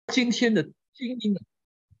今天的精英呢，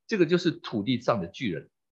这个就是土地上的巨人。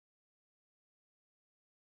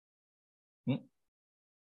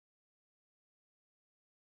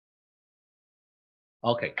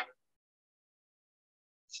OK，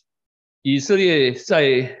 以色列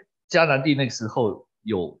在迦南地那个时候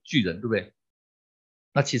有巨人，对不对？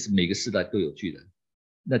那其实每个时代都有巨人。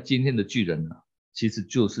那今天的巨人呢，其实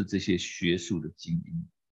就是这些学术的精英，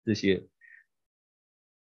这些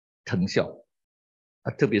藤校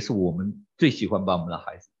啊，特别是我们最喜欢把我们的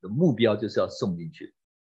孩子的目标就是要送进去。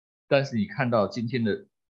但是你看到今天的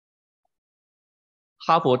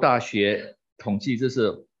哈佛大学统计，这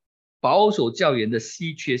是保守教员的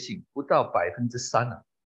稀缺性不到3%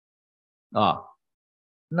啊，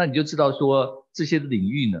那你就知道说这些领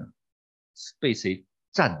域呢是被谁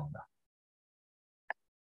占领的。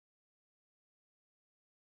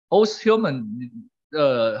Osthillman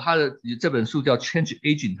他的这本书叫《Change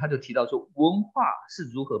Agent》，他就提到说，文化是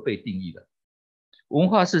如何被定义的？文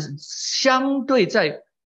化是相对在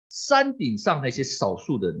山顶上那些少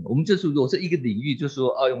数的人，我们就是如果是一个领域，就是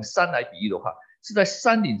说用山来比喻的话，是在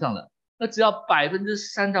山顶上的，那只要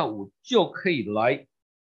3%到5%就可以来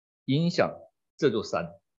影响这座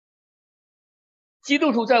山。基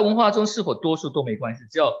督徒在文化中是否多数都没关系，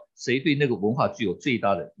只要谁对那个文化具有最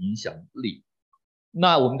大的影响力。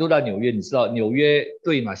那我们都在纽约，你知道纽约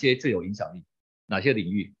对哪些最有影响力？哪些领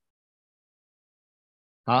域？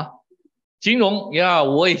啊，金融呀，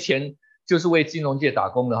我以前就是为金融界打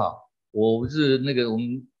工的哈。我是那个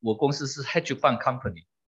我公司是 hedge fund company，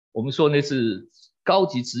 我们说那是高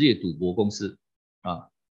级职业赌博公司啊。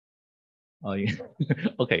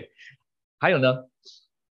OK， 还有呢，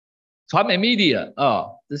传媒 media 啊，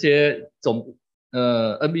这些总部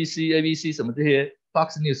NBC、ABC 什么这些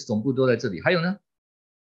Fox News 总部都在这里。还有呢？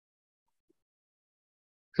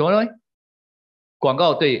什么东西？广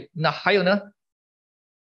告，对。那还有呢？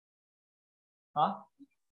啊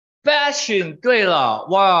 ，fashion， 对了，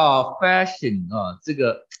哇 ，fashion 啊，这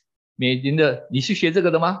个美林的，你是学这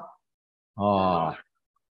个的吗？哦，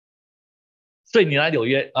所以你来纽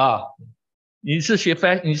约啊？你是学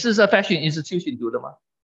fashion， 你是在 fashion institution 读的吗？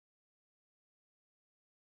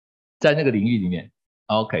在那个领域里面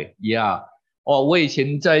 ，OK，yeah， 哦，我以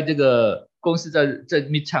前在这个公司在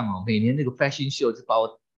Midtown 哦，每年那个 fashion show 就把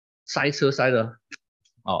我塞车塞的，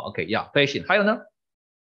哦，OK，yeah，fashion， 还有呢？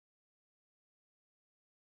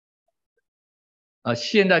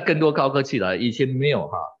现在更多高科技来，以前没有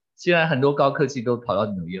哈。现在很多高科技都跑到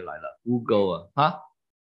纽约来了 ，Google 啊，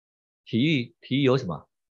体育有什么？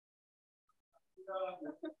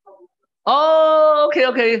哦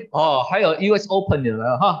，OK，哦，还有 US Open 的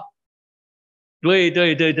了哈。对，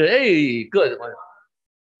哎，个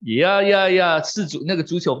呀，是那个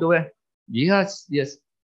足球对不对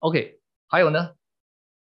 ？Yes，OK，还有呢？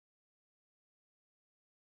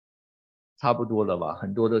差不多了吧，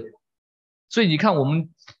很多的。所以你看，我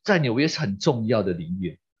们在纽约是很重要的领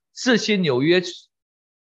域，这些纽约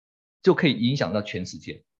就可以影响到全世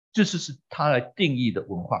界，这是它来定义的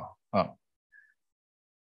文化啊。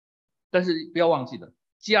但是不要忘记了，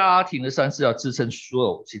家庭的山是要支撑所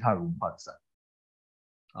有其他文化的山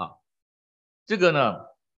啊。这个呢，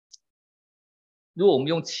如果我们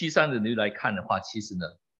用73的领域来看的话，其实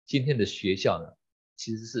呢，今天的学校呢，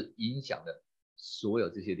其实是影响了所有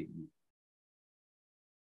这些领域，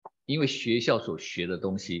因为学校所学的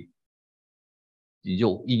东西，你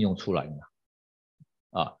就应用出来了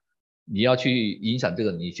啊。你要去影响这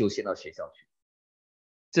个，你就先到学校去。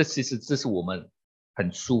其实这是我们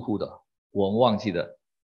很疏忽的，我们忘记了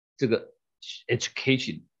这个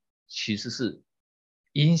education 其实是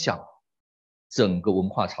影响整个文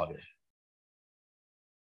化潮流。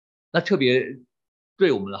那特别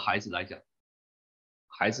对我们的孩子来讲，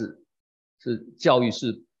孩子是教育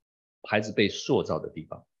是孩子被塑造的地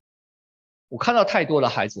方。我看到太多的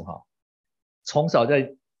孩子哈，从小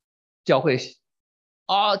在教会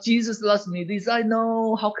啊 ，Jesus loves me, this I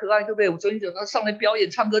know， 好可爱，对不对？我昨天讲他上来表演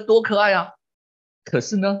唱歌多可爱啊！可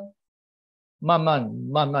是呢，慢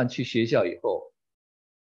慢去学校以后，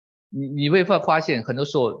你会发现很多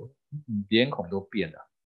时候脸孔都变了，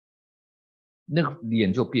那个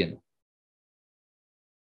脸就变了。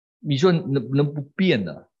你说能不变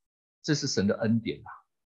呢？这是神的恩典啊，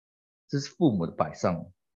这是父母的摆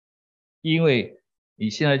上，因为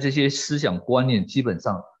你现在这些思想观念基本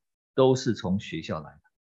上都是从学校来的，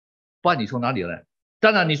不然你从哪里来？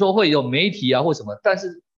当然你说会有媒体啊或什么，但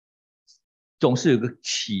是总是有个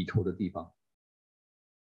起头的地方。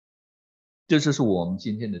这就是我们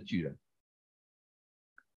今天的巨人，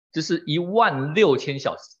这是16000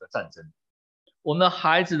小时的战争。我们的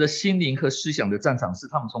孩子的心灵和思想的战场是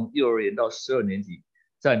他们从幼儿园到12年级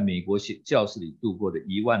在美国教室里度过的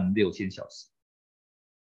16000小时，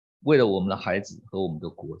为了我们的孩子和我们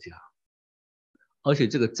的国家。而且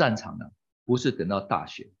这个战场呢，不是等到大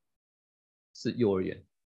学，是幼儿园。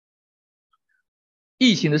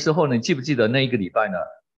疫情的时候呢，你记不记得那一个礼拜呢，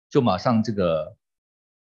就马上这个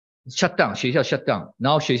shut down， 学校 shut down，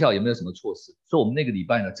 然后学校有没有什么措施？所以我们那个礼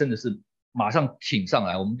拜呢，真的是马上挺上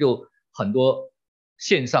来，我们就很多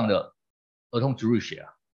线上的儿童主日学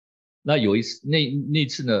啊。那有一次那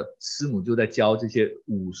次呢，师母就在教这些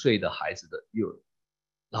5岁的孩子的幼儿，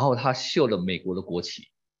然后他秀了美国的国旗，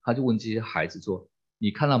他就问这些孩子说：“你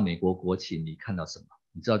看到美国国旗，你看到什么？”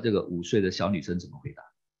你知道这个5岁的小女生怎么回答？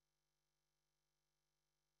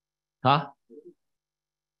啊？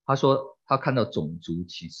她说她看到种族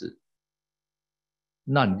歧视。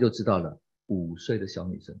那你就知道了，5岁的小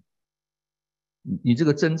女生，你这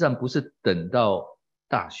个征战不是等到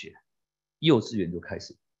大学、幼稚园就开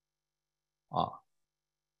始啊。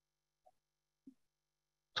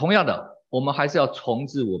同样的，我们还是要重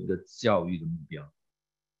置我们的教育的目标，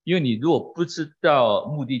因为你如果不知道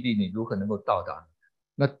目的地，你如何能够到达呢？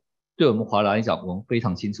那对我们华人来讲，我们非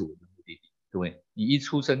常清楚我们的目的地，对不对？你一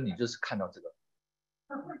出生，你就是看到这个，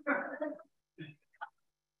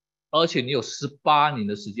而且你有18年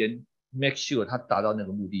的时间 make sure 它达到那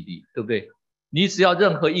个目的地，对不对？你只要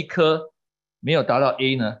任何一科没有达到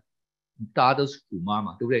A 呢，大家都是虎妈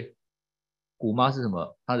嘛，对不对？虎妈是什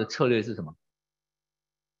么？她的策略是什么？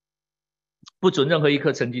不准任何一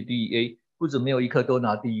科成绩低于 A， 不准没有一科都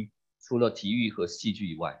拿第一，除了体育和戏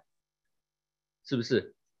剧以外，是不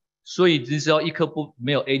是？所以你只要一科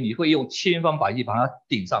没有 A， 你会用千方百计把它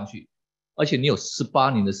顶上去，而且你有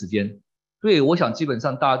18年的时间。所以我想基本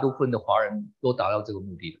上大部分的华人都达到这个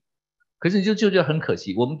目的了。可是就觉得很可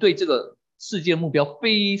惜，我们对这个世界目标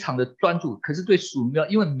非常的专注，可是对属目标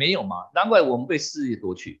因为没有嘛，难怪我们被事业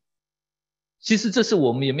夺去。其实这是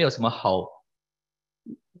我们也没有什么好，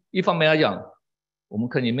一方面来讲，我们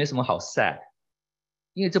可能也没什么好 sad，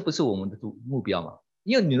 因为这不是我们的目标嘛。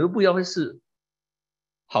因为你的目标是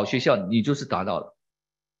好学校，你就是达到了。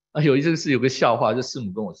有一次是有个笑话，就师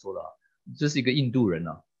母跟我说的，这是一个印度人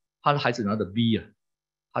啊，他的孩子拿的 B 啊，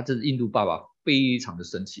他这是印度爸爸非常的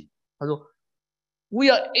生气，他说 We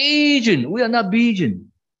are Asian, we are not Bijan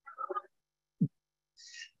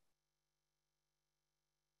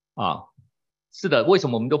啊，是的，为什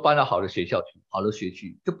么我们都搬到好的学校去，好的学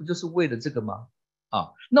区，这不就是为了这个吗？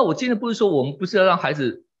啊，那我今天不是说我们不是要让孩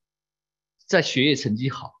子在学业成绩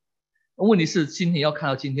好，问题是今天要看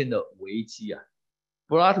到今天的危机啊。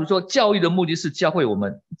柏拉图说，教育的目的是教会我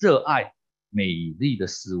们热爱美丽的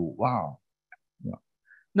事物。哇，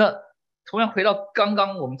那同样回到刚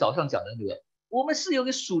刚我们早上讲的那个，我们是有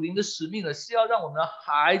个属灵的使命的，是要让我们的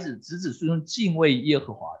孩子子子孙孙敬畏耶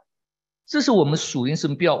和华的，这是我们属灵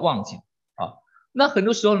神不要忘记啊。那很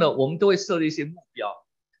多时候呢，我们都会设立一些目标，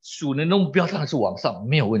属灵的目标当然是往上，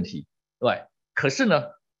没有问题，对。可是呢，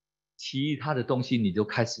其他的东西你就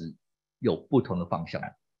开始有不同的方向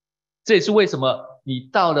了。这也是为什么你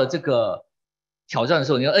到了这个挑战的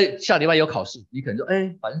时候，你说，下礼拜有考试，你可能说，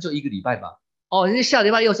反正就1个礼拜吧。哦，因为下礼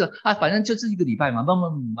拜又是反正就是1个礼拜嘛，慢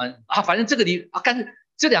慢反正干脆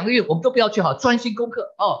这2个月我们都不要去好，专心功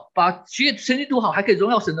课哦，把学业成绩读好，还可以荣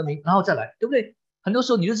耀神的名，然后再来，对不对？很多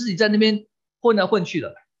时候你就自己在那边混来混去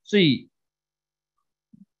的，所以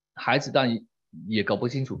孩子当然也搞不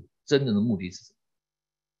清楚真正的目的是什么。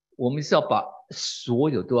我们是要把所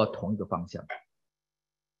有都要同一个方向，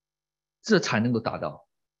这才能够达到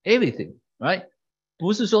everything， right？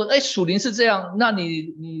 不是说属灵是这样，那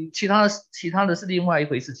你其他的是另外一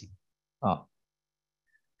回事情啊。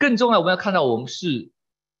更重要，我们要看到我们是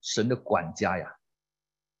神的管家呀，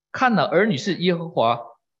看了儿女是耶和华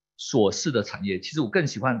所赐的产业。其实我更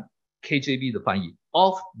喜欢 KJV 的翻译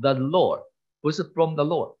of the Lord， 不是 from the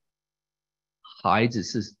Lord。 孩子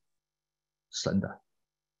是神的，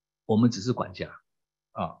我们只是管家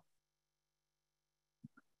啊。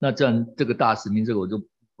那这个大使命，这个我就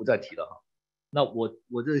不再提了哈。那我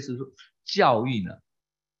这里是说，教育呢，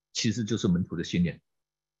其实就是门徒的训练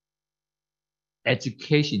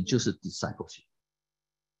 ，education 就是 discipleship。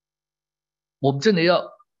我们真的要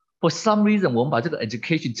for some reason， 我们把这个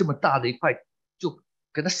education 这么大的一块就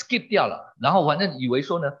给它 skip 掉了，然后反正以为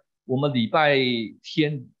说呢，我们礼拜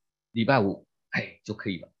天、礼拜五，就可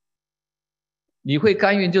以了。你会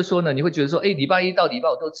甘愿就说呢，你会觉得说，礼拜1到礼拜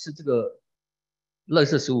5都吃这个垃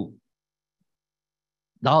圾食物，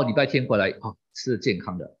然后礼拜天回来吃健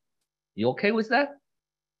康的，你 OK with that？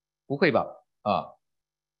 不会吧？啊，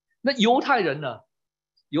那犹太人呢？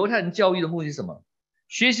犹太人教育的目的是什么？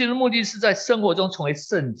学习的目的是在生活中成为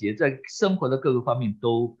圣洁，在生活的各个方面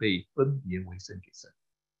都被分别为圣给神。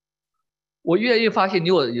我越来越发现，你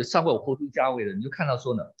有上过我活出家位的，你就看到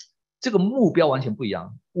说呢，这个目标完全不一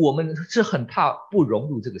样。我们是很怕不融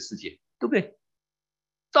入这个世界，对不对？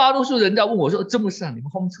大多数人在问我说：“这么是啊，你们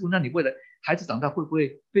homeschool， 那你未来孩子长大会不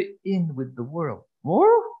会 fit in with the world？” 哦，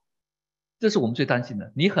这是我们最担心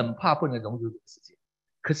的。你很怕不能融入这个世界，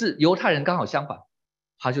可是犹太人刚好相反，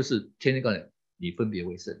他就是天天告诉你，你分别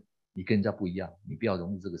为圣，你跟人家不一样，你不要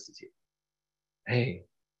融入这个世界。哎，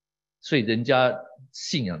所以人家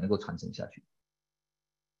信仰能够传承下去，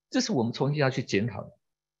这是我们重新要去检讨的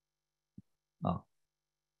啊。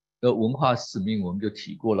文化使命我们就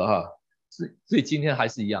提过了哈，所以今天还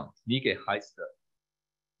是一样，你给孩子的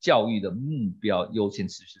教育的目标优先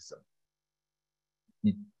次序是什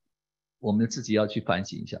么？我们自己要去反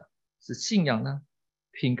省一下，是信仰呢？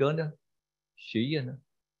品格呢？学业呢？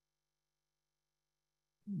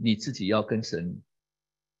你自己要跟神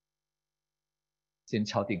先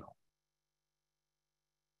敲定好。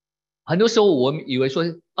很多时候我们以为说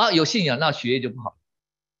啊，有信仰那学业就不好，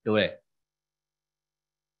对不对？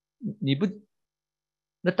你不，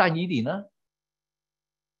那但以理呢？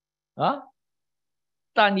啊，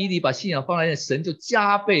但以理把信仰放在那，神就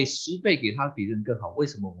加倍10倍给他，比人更好。为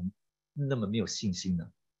什么我们那么没有信心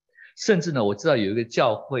呢？甚至呢，我知道有一个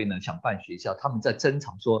教会呢想办学校，他们在争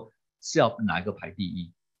吵说是要哪一个排第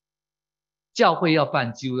一。教会要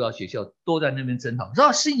办基督教学校，都在那边争吵，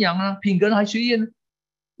说信仰啊、品格还学业呢？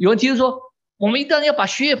有人提出说，我们一定要把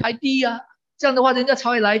学业排第一啊，这样的话人家才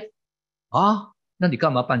会来啊。那你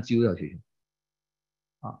干嘛办基督教学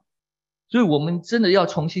校啊？所以我们真的要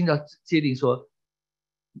重新的界定说，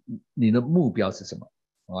你的目标是什么？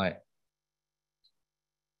哎，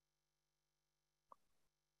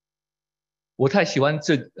我太喜欢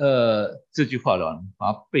这句话了，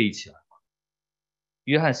把它背起来。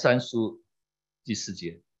约翰3书第4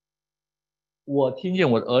节，我听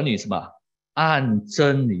见我的儿女什么按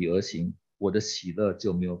真理而行，我的喜乐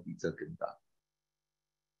就没有比这更大。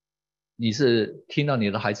你是听到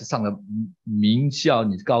你的孩子上了名校，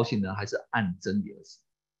你高兴呢，还是按真理而行？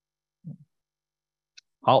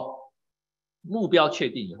好，目标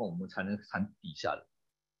确定以后，我们才能谈底下的，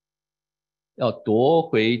要夺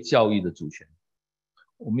回教育的主权。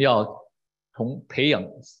我们要培养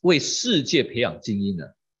为世界培养精英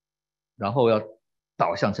的，然后要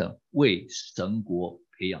导向成为神国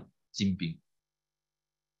培养精兵。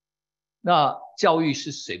那教育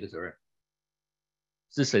是谁的责任？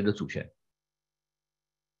是谁的主权？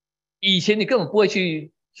以前你根本不会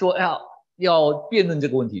去说要辩论这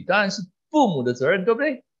个问题，当然是父母的责任，对不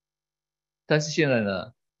对？但是现在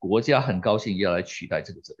呢，国家很高兴要来取代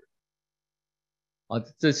这个责任啊。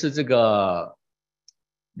这次这个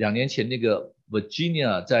2年前那个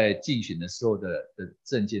Virginia 在竞选的时候的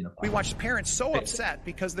政见的发 We watched parents so upset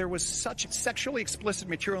because there was such sexually explicit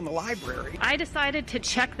material in the library. I decided to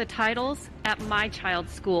check the titles at my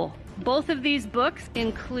child's school. Both of these books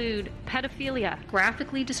include pedophilia,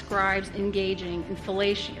 graphically describes engaging in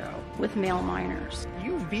fellatio with male minors.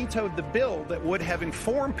 You vetoed the bill that would have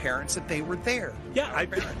informed parents that they were there. Yeah, I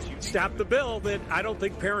stopped the bill that I don't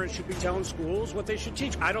think parents should be telling schools what they should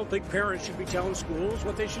teach. I don't think parents should be telling schools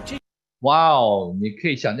what they should teach. 哇哦，你可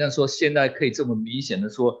以想象说，现在可以这么明显的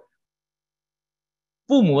说，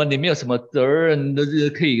父母们你没有什么责任的，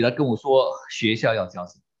可以来跟我说学校要教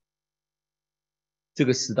什么。这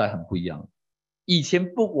个时代很不一样，以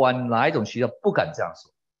前不管哪一种学校不敢这样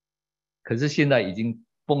说，可是现在已经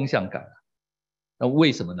风向改了。那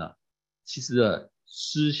为什么呢？其实呢，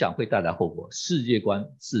思想会带来后果，世界观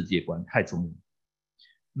太重要。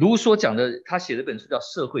卢梭讲的，他写的本书叫《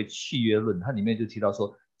社会契约论》，它里面就提到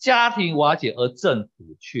说，家庭瓦解而政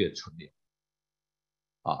府却存留。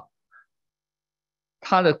啊，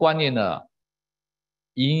他的观念呢，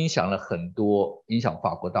影响了很多，影响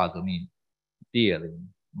法国大革命。列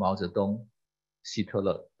宁、毛泽东、希特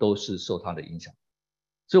勒都是受他的影响，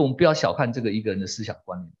所以我们不要小看这个一个人的思想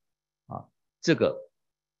观念啊，这个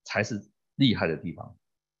才是厉害的地方。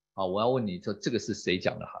好，我要问你说这个是谁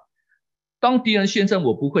讲的哈？当敌人宣称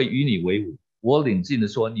我不会与你为伍，我冷静的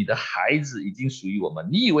说，你的孩子已经属于我们，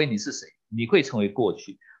你以为你是谁？你会成为过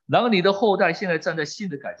去，然而你的后代现在站在新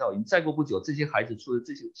的改造营，再过不久，这些孩子出了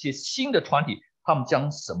这些新的团体，他们将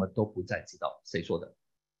什么都不再知道。谁说的？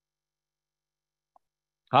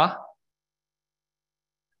啊，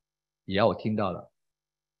呀，我听到了。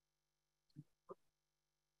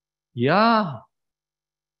呀，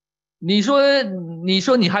你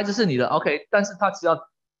说你孩子是你的 ，OK， 但是他只要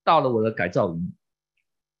到了我的改造营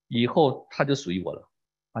以后，他就属于我了，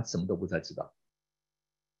他什么都不再知道。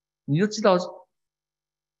你就知道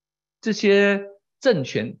这些政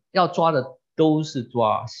权要抓的都是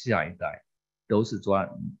抓下一代，都是抓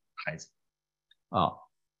孩子啊。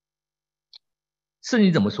圣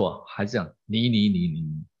经怎么说？还是这样，你，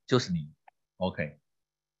就是你 ，OK。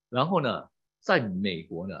然后呢，在美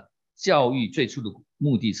国呢，教育最初的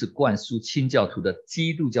目的是灌输清教徒的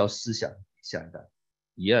基督教思想给下一代。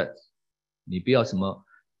Yes， 你不要什么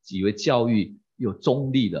以为教育有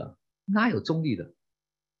中立的，哪有中立的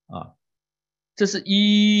啊？这是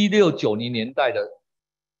1690年代的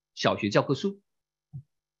小学教科书，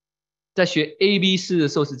在学 ABC 的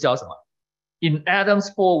时候是教什么 ？In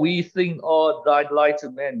Adam's fall, we think all died like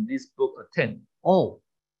to man. This book attend. 哦，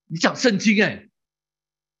你讲圣经哎，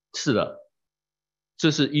是的，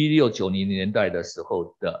这是1690年代的时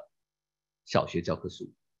候的小学教科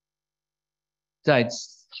书，在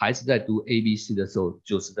孩子在读 ABC 的时候，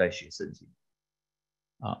就是在学圣经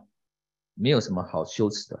啊，没有什么好羞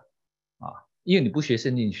耻的啊，因为你不学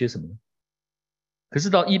圣经，你学什么呢？可是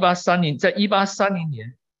到1830，在1830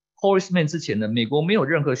年 Horace Mann 之前呢，美国没有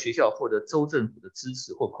任何学校获得州政府的支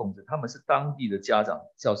持或控制，他们是当地的家长、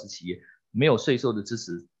教师、企业，没有税收的支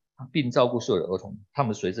持，并照顾所有的儿童，他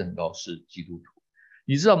们水准很高，是基督徒。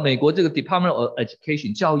你知道美国这个 Department of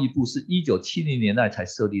Education 教育部是1970年代才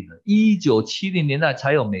设立的，1970年代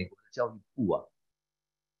才有美国的教育部啊，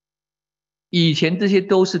以前这些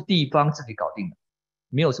都是地方自己搞定的，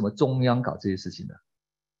没有什么中央搞这些事情的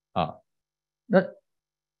啊。那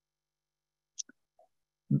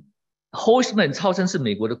Horace Mann 号称是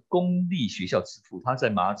美国的公立学校之父，他在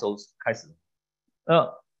麻州开始，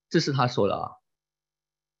这是他说的啊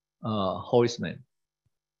，Horace Mann。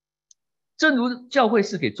正如教会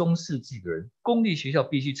是给中世纪的人，公立学校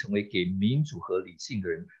必须成为给民主和理性的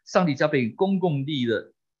人。上帝将被公共利益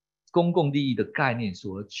的概念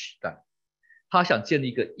所取代。他想建立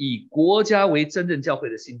一个以国家为真正教会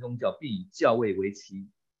的新宗教，并以教育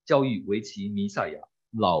为其弥赛亚，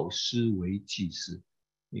老师为祭司。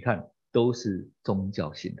你看，都是宗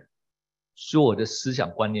教性的，所有的思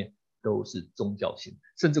想观念都是宗教性的，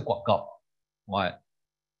甚至广告，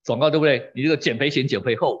广告对不对？你这个减肥前、减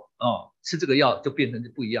肥后吃这个药就变成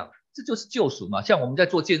不一样，这就是救赎嘛。像我们在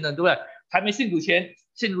做见证，对不对？还没信主前、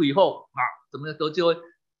信主以后怎么得救？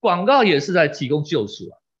广告也是在提供救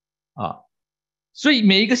赎啊。所以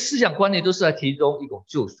每一个思想观念都是在提供一种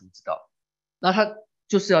救赎之道。那他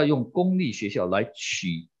就是要用公立学校来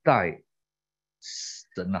取代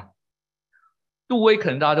神啊。杜威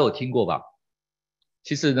可能大家都有听过吧？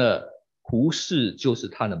其实呢，胡适就是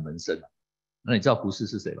他的门生。那你知道胡适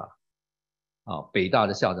是谁吧？北大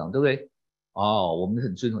的校长，对不对？我们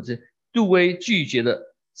很尊重这。杜威拒绝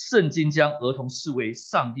了圣经将儿童视为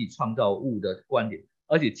上帝创造物的观点，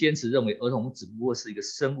而且坚持认为儿童只不过是一个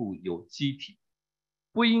生物有机体，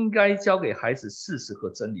不应该教给孩子事实和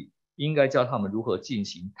真理，应该教他们如何进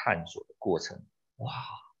行探索的过程。哇！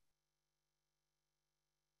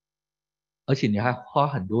而且你还花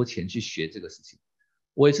很多钱去学这个事情。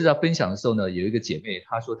我也是在分享的时候呢，有一个姐妹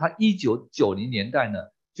她说她1990年代呢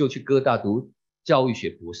就去哥大读教育学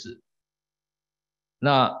博士，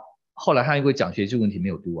那后来她因为奖学金问题没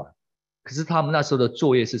有读完，可是他们那时候的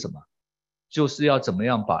作业是什么？就是要怎么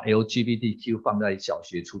样把 LGBTQ 放在小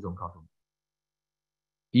学、初中、高中。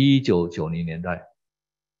1990年代，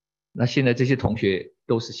那现在这些同学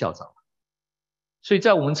都是校长，所以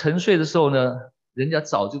在我们沉睡的时候呢，人家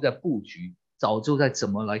早就在布局，早就在怎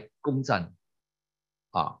么来攻占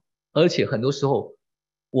而且很多时候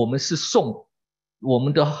我们是送我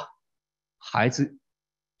们的孩子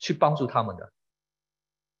去帮助他们的。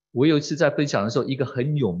我有一次在分享的时候，一个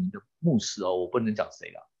很有名的牧师我不能讲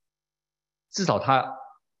谁了，至少他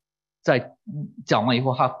在讲完以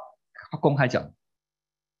后，他公开讲，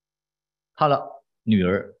他的女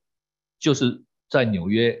儿就是在纽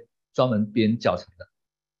约专门编教材的。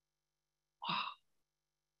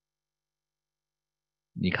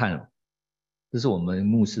你看，这是我们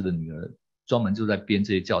牧师的女儿，专门就在编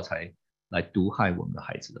这些教材来毒害我们的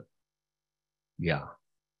孩子的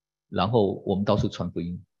然后我们到处传福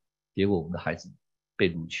音，结果我们的孩子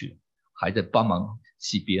被掳去，还在帮忙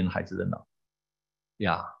洗别人孩子的脑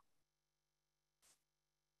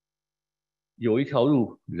有一条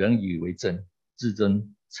路，人以为正，至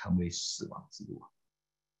真成为死亡之路。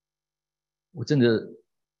我真的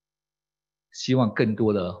希望更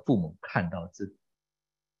多的父母看到这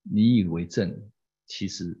你以为正，其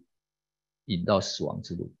实引到死亡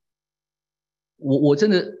之路。我真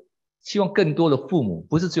的希望更多的父母，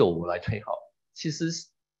不是只有我来推好，其实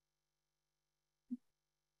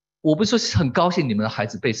我不是说很高兴你们的孩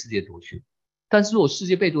子被世界夺去，但是如果世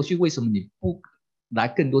界被夺去，为什么你不来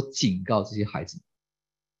更多警告这些孩子，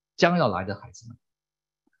将要来的孩子们？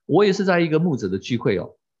我也是在一个牧者的聚会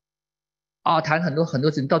谈很多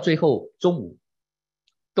事情，到最后中午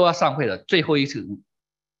都要上会了，最后一次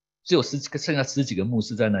只有剩下10几个牧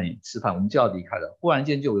师在那里吃饭，我们就要离开了。忽然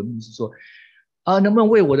间就有个牧师说能不能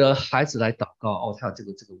为我的孩子来祷告？他有这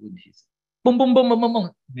个问题，嘣嘣嘣嘣嘣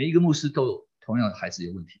嘣，每一个牧师都有同样的孩子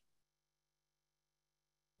有问题。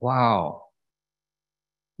哇哦，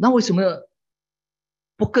那为什么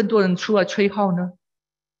不更多人出来吹号呢？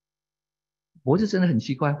我就真的很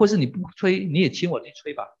奇怪，或是你不吹，你也请我去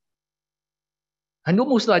吹吧。很多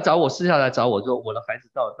牧师来找我，私下来找我说，我的孩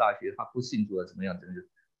子到了大学，他不信主了，怎么样？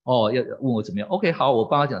要问我怎么样 ？OK， 好，我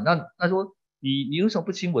帮他讲。那说你为什么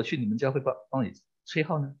不请我去你们教会帮你吹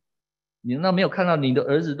号呢？你那没有看到你的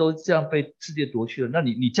儿子都这样被世界夺去了？那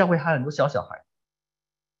你教会还有很多小孩，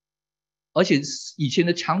而且以前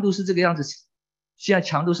的强度是这个样子，现在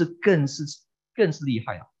强度是更是厉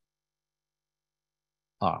害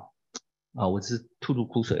我只是吐露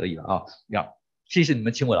苦水而已了啊！谢谢你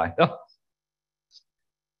们请我来。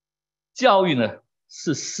教育呢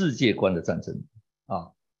是世界观的战争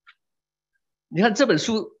啊！你看这本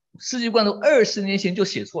书世界观都20年前就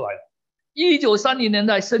写出来了。1930年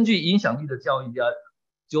代，深具影响力的教育家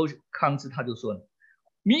康兹他就说了，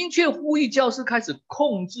明确呼吁教师开始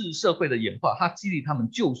控制社会的演化，他激励他们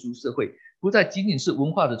救赎社会，不再仅仅是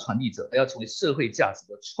文化的传递者，而要成为社会价值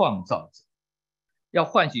的创造者。要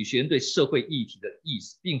唤起学生对社会议题的意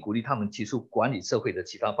识，并鼓励他们提出管理社会的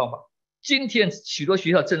其他方法。今天许多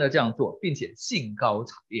学校正在这样做，并且兴高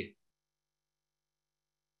采烈。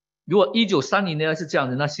如果1930年代是这样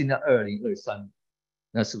的，那现在2023年，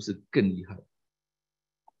那是不是更厉害？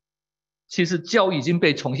其实教育已经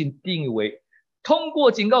被重新定义为通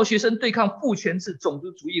过警告学生对抗父权制、种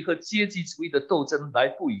族主义和阶级主义的斗争来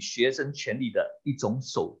赋予学生权利的一种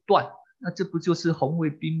手段。那这不就是红卫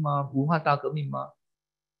兵吗？文化大革命吗？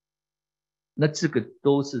那这个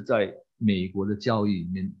都是在美国的教育里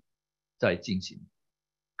面在进行。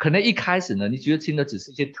可能一开始呢，你觉得听的只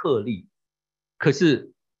是一些特例，可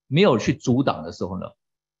是没有去阻挡的时候呢，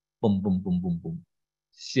嘣嘣嘣嘣嘣，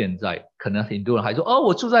现在可能很多人还说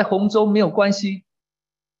我住在红州没有关系。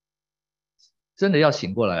真的要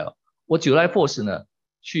醒过来了。我July 4th呢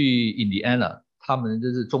去印第安纳，他们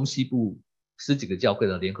就是中西部10几个教会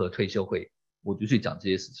的联合退休会，我就去讲这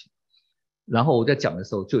些事情。然后我在讲的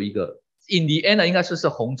时候，就一个印第安纳应该是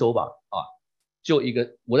红州吧，就一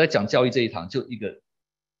个我在讲教育这一堂，就一个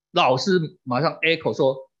老师马上 echo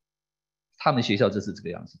说，他们学校就是这个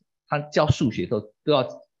样子，他教数学都要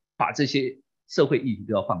把这些社会议题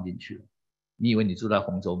都要放进去了。你以为你住在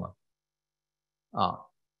红州吗？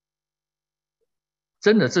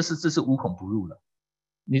真的这是无孔不入了。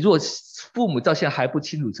你如果父母到现在还不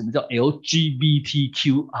清楚什么叫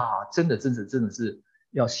LGBTQ 真的是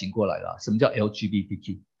要醒过来了。什么叫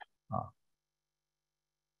LGBTQ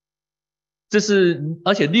这是，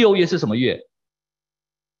而且6月是什么月？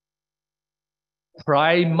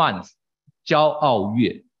 Pride Month， 骄傲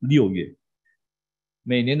月。6月，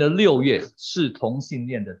每年的6月是同性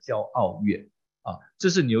恋的骄傲月这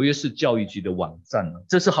是纽约市教育局的网站了，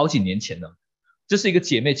这是好几年前了。这是一个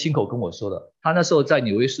姐妹亲口跟我说的，她那时候在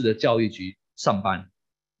纽约市的教育局上班，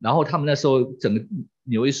然后他们那时候整个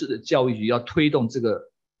纽约市的教育局要推动这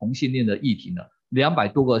个同性恋的议题呢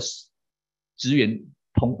，200多个职员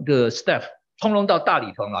的 staff 通通到大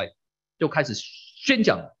礼堂来，就开始宣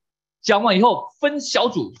讲。讲完以后分小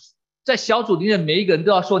组，在小组里面每一个人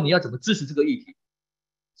都要说你要怎么支持这个议题。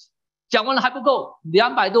讲完了还不够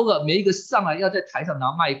，200多个每一个上来要在台上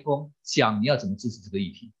拿麦克风讲你要怎么支持这个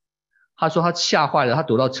议题。他说他吓坏了，他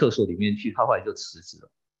躲到厕所里面去，他后来就辞职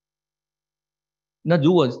了。那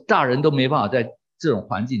如果大人都没办法在这种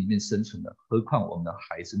环境里面生存了，何况我们的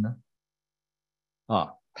孩子呢？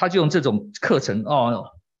他就用这种课程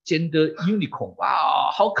gender unicorn，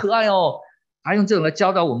 哇，好可爱哦！还用这种来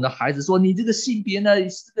教导我们的孩子说，你这个性别呢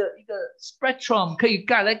是一个 spectrum， 可以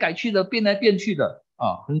改来改去的，变来变去的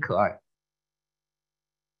很可爱。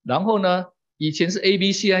然后呢，以前是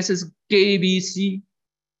ABC， 现在是 GayBC。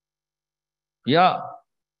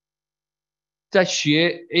在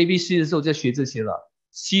学 ABC 的时候在学这些了。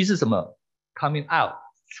C 是什么？ Coming out，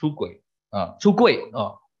 出轨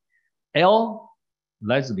L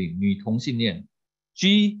lesbian 女同性恋，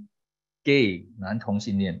 G gay 男同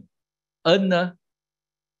性恋， N 呢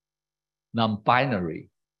non-binary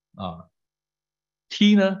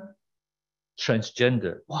T 呢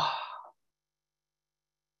transgender。 哇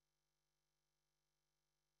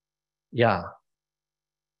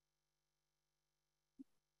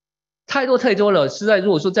太多了，实在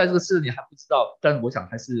如果说在这个事你还不知道，但我想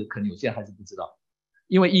还是可能有些人还是不知道。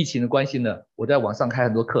因为疫情的关系呢，我在网上开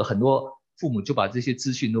很多课，很多父母就把这些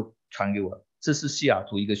资讯都传给我。这是西雅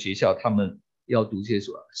图一个学校，他们要读这些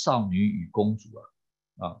少女与公主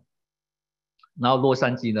然后洛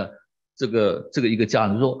杉矶呢，这个一个家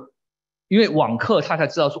长说，因为网课他才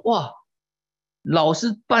知道说，哇，老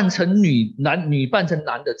师扮成女扮成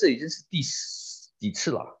男的，这已经是第几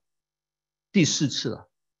次了，第4次了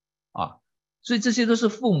啊！所以这些都是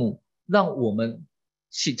父母让我们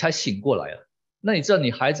才醒过来了。那你知道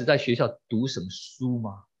你孩子在学校读什么书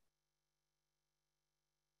吗？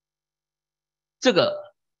这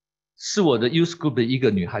个是我的 youth group 的一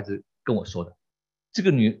个女孩子跟我说的。这个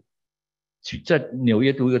在纽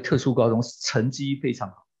约读一个特殊高中，成绩非常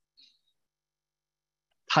好。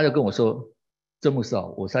她就跟我说：“郑牧师啊，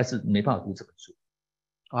我实在是没办法读这本书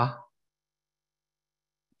啊。”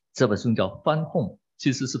这本书叫 Fun Home，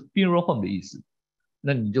 其实是 funeral home 的意思。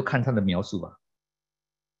那你就看它的描述吧。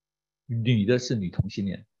女的是女同性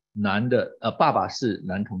恋，爸爸是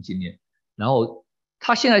男同性恋。然后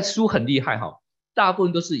他现在书很厉害哈，大部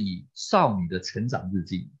分都是以少女的成长日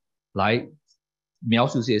记来描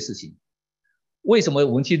述这些事情。为什么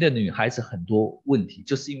我们今天的女孩子很多问题，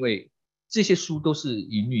就是因为这些书都是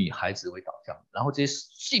以女孩子为导向，然后这些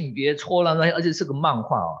性别错乱，而且是个漫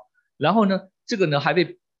画啊。然后呢，这个呢还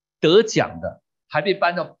被得奖的，还被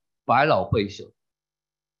搬到百老汇秀。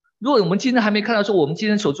如果我们今天还没看到说我们今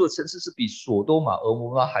天所住的城市是比索多玛、俄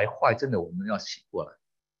摩拉还坏，真的我们要醒过来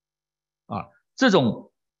啊！这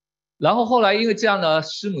种，然后后来因为这样呢，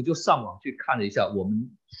师母就上网去看了一下我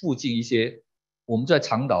们附近一些，我们在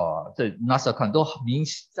长岛啊，在 NASA 看都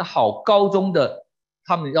好高中的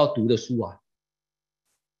他们要读的书啊，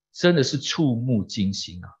真的是触目惊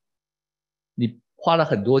心啊！你花了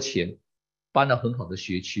很多钱，搬了很好的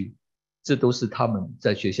学区。这都是他们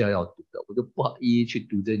在学校要读的，我都不好一一去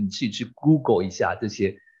读的。你去 Google 一下这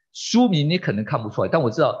些书名，你可能看不出来，但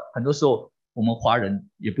我知道很多时候我们华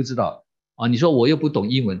人也不知道啊。你说我又不懂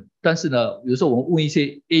英文，但是呢，有时候我们问一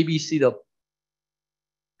些 ABC 的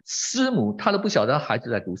师母，他都不晓得孩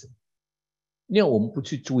子在读什么，因为我们不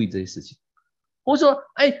去注意这些事情。或者说，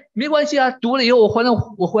哎，没关系啊，读了以后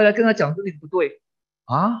我回来跟他讲这里不对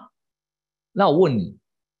啊，那我问你。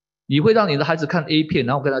你会让你的孩子看 A 片，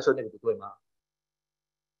然后跟他说那个不对吗？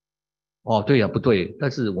哦，对呀，不对，但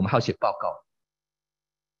是我们还要写报告。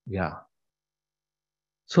呀，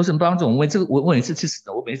求神帮助我们。这个我问你是死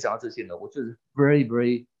的，我每次讲到这些呢，我就是 very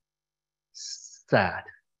very sad。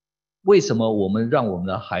为什么我们让我们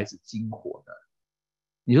的孩子惊火呢？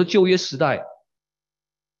你说旧约时代，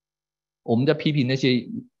我们在批评那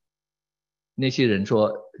些人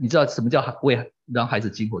说，你知道什么叫让孩子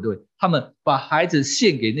惊火？对不对？他们把孩子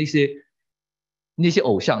献给那些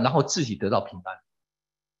偶像，然后自己得到平安。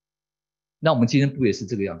那我们今天不也是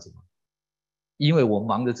这个样子吗？因为我们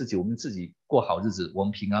忙着自己，我们自己过好日子，我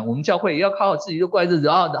们平安，我们教会也要靠好自己就过日子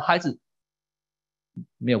啊，孩子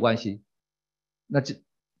没有关系。那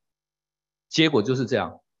结果就是这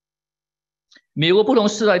样。美国不同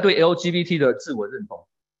世代对 LGBT 的自我认同，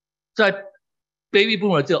在 Baby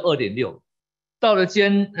Boomer 只有 2.6， 到了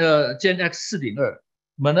Gen X 4.2，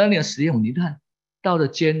 Millennial 10.5， 你看到了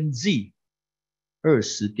Gen Z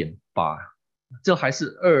 20.8， 这还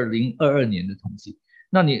是2022年的统计。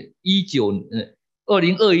那你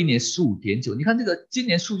2021年 15.9， 你看这个今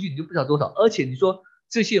年数据你就不知道多少，而且你说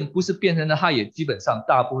这些人不是变成了，他也基本上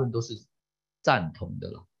大部分都是赞同的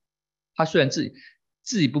了。他虽然自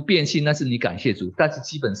己不变性，那是你感谢主，但是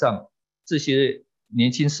基本上这些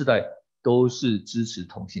年轻世代都是支持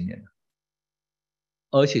同性恋的，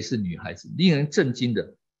而且是女孩子。令人震惊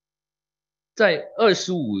的，在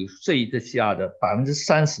25岁以下的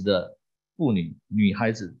30%的妇女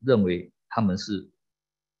孩子认为他们是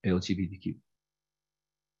LGBTQ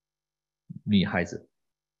女孩子。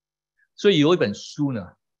所以有一本书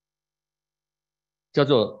呢，叫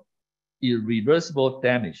做 Irreversible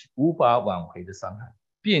Damage， 无法挽回的伤害，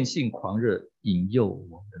变性狂热引诱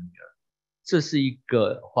我们的女儿。这是一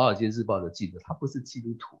个华尔街日报的记者，他不是基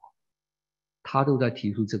督徒，他都在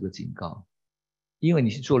提出这个警告，因为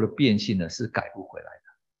你去做了变性呢，是改不回来的。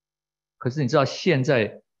可是你知道现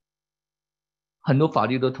在很多法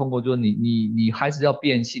律都通过，说你孩子要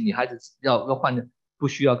变性，你孩子要换，不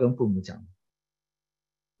需要跟父母讲。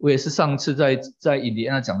我也是上次在印第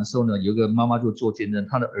安纳讲的时候呢，有个妈妈就做见证，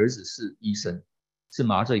她的儿子是医生，是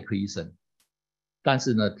麻醉科医生，但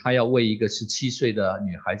是呢，他要为一个17岁的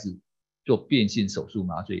女孩子做变性手术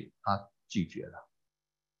麻醉，他拒绝了，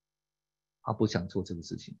他不想做这个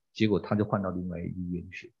事情，结果他就换到另外一个医院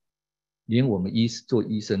去，连我们做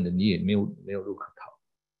医生的你也没有路可逃。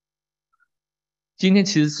今天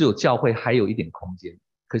其实只有教会还有一点空间，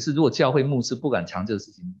可是如果教会牧师不敢强这个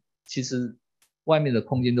事情，其实外面的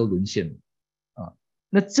空间都沦陷了啊！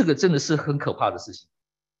那这个真的是很可怕的事情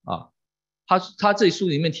啊！他这书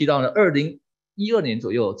里面提到呢，2012年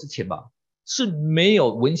左右之前吧，是没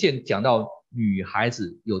有文献讲到女孩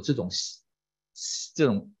子有这种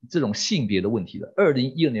这种性别的问题的。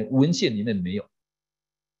2012年文献里面没有，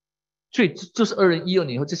所以就是2012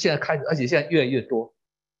年以后，就现在开始，而且现在越来越多，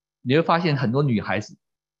你会发现很多女孩子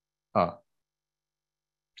啊，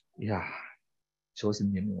呀，求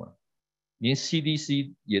神年末了，连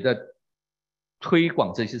CDC 也在推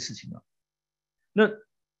广这些事情了。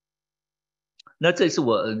那这是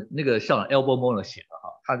我那个校长 Albert Moller 写的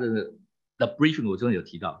哈，他的 The Briefing 我中间有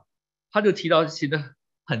提到，他就提到现在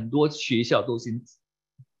很多学校都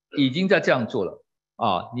已经在这样做了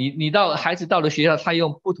啊。你到孩子到了学校，他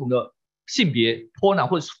用不同的性别脱脑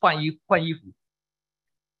或者换衣服，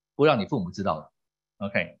不让你父母知道的。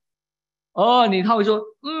OK， 他会说，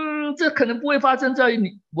这可能不会发生在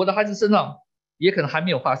我的孩子身上，也可能还没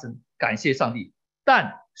有发生，感谢上帝。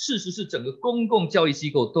但事实是，整个公共教育机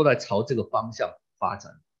构都在朝这个方向发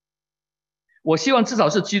展。我希望至少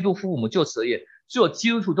是基督父母就此而言，所有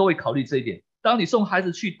基督徒都会考虑这一点。当你送孩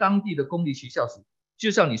子去当地的公立学校时，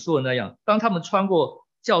就像你说的那样，当他们穿过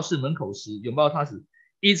教室门口时，拥抱他时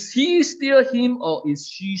 ，Is he still him or is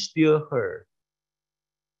she still her？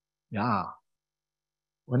 呀，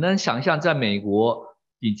我能想象在美国，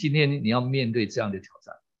你今天你要面对这样的挑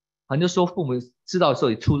战，很多时候父母知道的时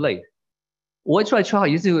候也 too late。我会出来说话，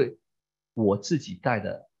也是因为我自己带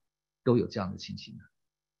的都有这样的情形的，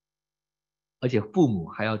而且父母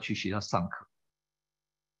还要去学校上课。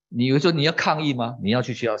你会说你要抗议吗？你要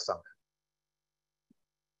去学校上课。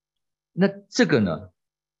那这个呢，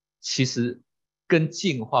其实跟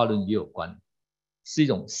进化论也有关，是一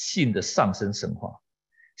种性的上升神话。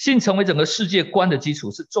性成为整个世界观的基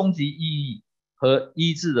础，是终极意义和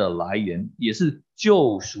医治的来源，也是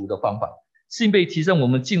救赎的方法。性被提升，我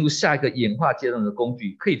们进入下一个演化阶段的工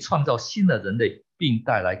具，可以创造新的人类，并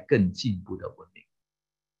带来更进步的文明。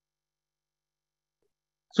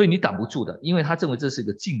所以你挡不住的，因为他认为这是一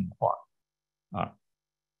个进化啊。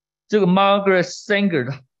这个 Margaret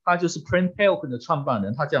Sanger 他就是 Planned Parenthood 的创办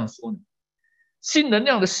人，他这样说呢：性能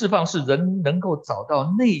量的释放是人能够找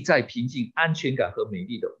到内在平静、安全感和美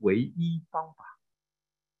丽的唯一方法。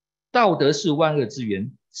道德是万恶之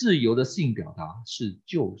源，自由的性表达是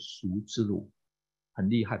救赎之路，很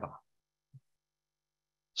厉害吧？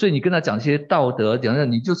所以你跟他讲这些道德，讲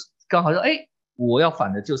你就刚好说，我要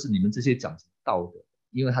反的就是你们这些讲道德，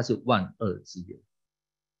因为它是万恶之源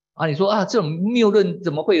啊。你说啊，这种谬论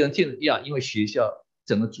怎么会有人听呀？因为学校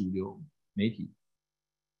整个主流媒体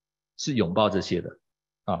是拥抱这些的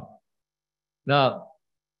啊。那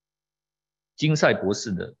金赛博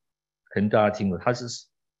士呢，可能大家听过，他是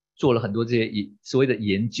做了很多这些所谓的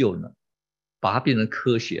研究呢，把它变成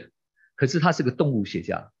科学。可是他是个动物学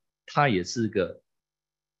家，他也是个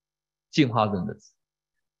进化论的，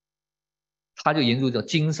他就研究叫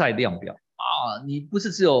金赛量表啊。你不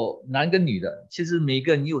是只有男跟女的，其实每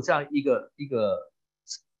个人你有这样一个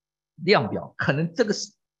量表，可能这个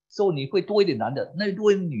时候你会多一点男的，那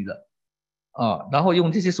多一点女的啊。然后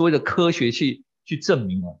用这些所谓的科学去证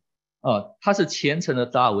明他是虔诚的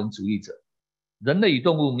达尔文主义者。人类与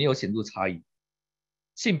动物没有显著差异，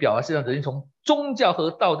性表达是让人从宗教和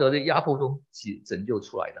道德的压迫中拯救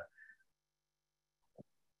出来的。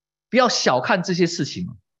不要小看这些事情，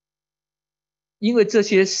因为这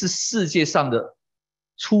些是世界上的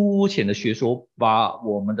粗浅的学说，把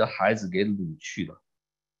我们的孩子给掳去了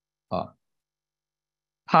啊。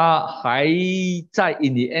他还在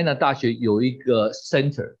印第安纳大学有一个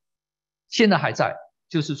center， 现在还在，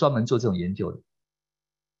就是专门做这种研究的。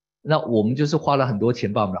那我们就是花了很多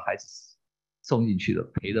钱把我们的孩子送进去了，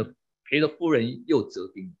赔了夫人又折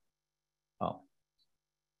兵啊。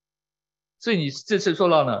所以你这次说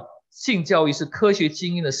到呢，性教育是科学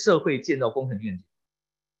精英的社会建造工程愿景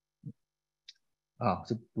啊，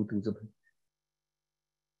这不读这本，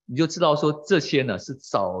你就知道说这些呢是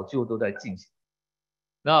早就都在进行。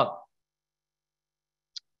那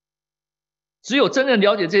只有真正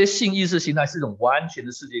了解这些性意识形态是一种完全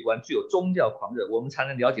的世界观，具有宗教狂热，我们才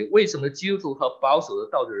能了解为什么基督徒和保守的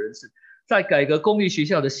道德人士在改革公立学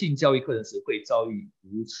校的性教育课程时会遭遇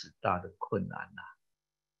如此大的困难啊。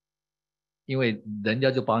因为人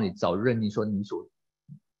家就帮你早认定说你所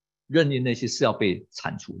认定那些是要被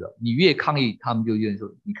铲除的，你越抗议，他们就愿意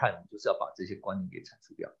说，你看，你就是要把这些观念给铲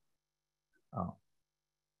除掉啊。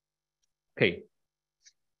OK，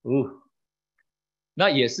 那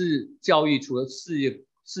也是教育，除了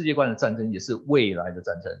世界观的战争，也是未来的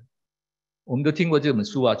战争。我们都听过这本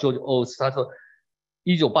书啊 ，George Orwell 他说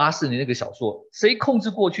，1984年那个小说，谁控制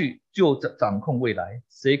过去就掌控未来，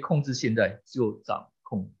谁控制现在就掌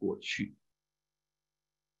控过去。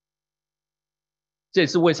这也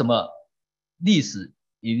是为什么历史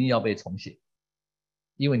一定要被重写，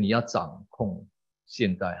因为你要掌控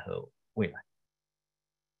现在和未来。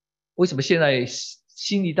为什么现在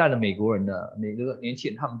新一代的美国人呢，每个年轻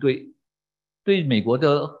人他们对美国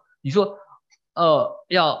的，你说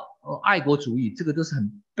要爱国主义，这个都是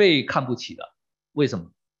很被看不起的。为什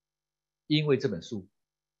么？因为这本书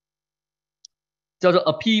叫做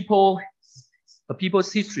A People's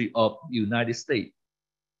History of United States，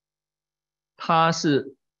 它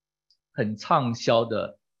是很畅销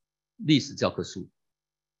的历史教科书，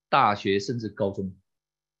大学甚至高中。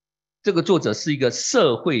这个作者是一个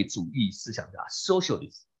社会主义思想家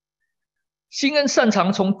socialist。 辛恩擅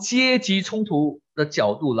长从阶级冲突的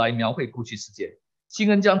角度来描绘过去事件。辛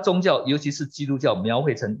恩将宗教，尤其是基督教，描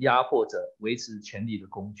绘成压迫者维持权力的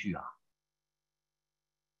工具啊。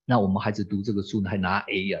那我们孩子读这个书还拿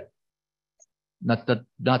A 呀，那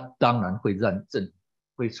当然会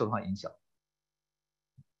会受他影响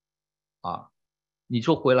啊。你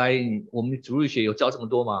说回来，我们主日学有教这么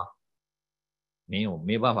多吗？没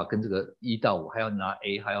有办法跟这个1到5还要拿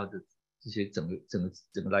A， 还要这些整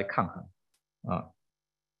个来抗衡啊。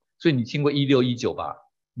所以你听过1619吧？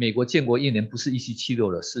美国建国1年不是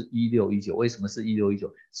1776了，是1619。为什么是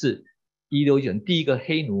1619？是1619年第一个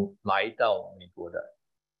黑奴来到美国的。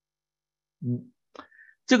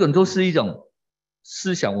这个都是一种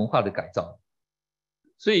思想文化的改造。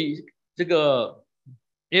所以这个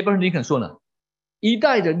Abraham Lincoln 说呢，一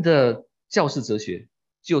代人的教士哲学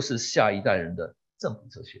就是下一代人的政府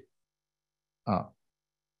哲学啊。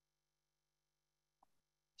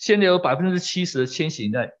现在有 70% 的千禧一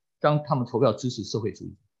代让他们投票支持社会主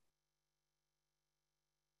义。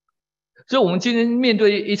所以我们今天面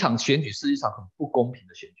对一场选举是一场很不公平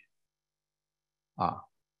的选举啊，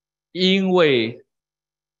因为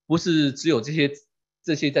不是只有这些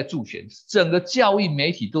在助选，整个教育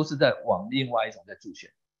媒体都是在往另外一种在助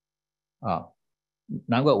选啊。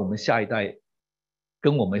难怪我们下一代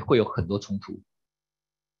跟我们会有很多冲突。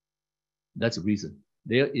That's the reason.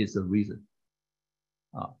 There is a reason.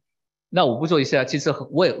 啊，那我不说一下，其实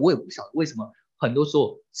我也不晓得为什么很多时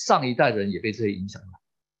候上一代的人也被这些影响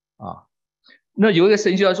了啊。那有一个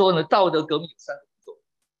神学家说呢，道德革命有3个步骤，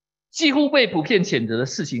几乎被普遍谴责的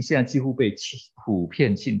事情，现在几乎被普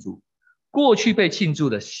遍庆祝；过去被庆祝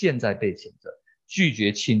的，现在被谴责；拒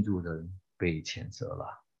绝庆祝的人被谴责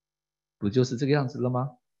了，不就是这个样子了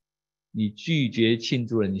吗？你拒绝庆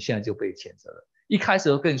祝了，你现在就被谴责了。一开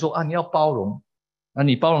始跟你说啊，你要包容，那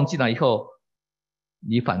你包容进来以后，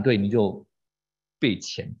你反对，你就被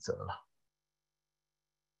谴责了。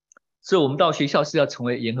所以我们到学校是要成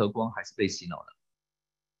为盐和光，还是被洗脑的？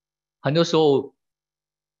很多时候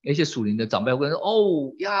一些属灵的长辈会说，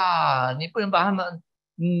哦呀，你不能把他们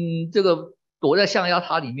这个躲在象牙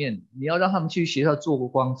塔里面，你要让他们去学校做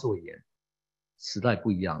光做盐。时代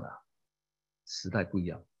不一样了，时代不一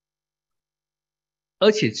样。而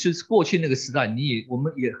且是过去那个时代，我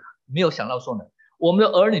们也没有想到说呢，我们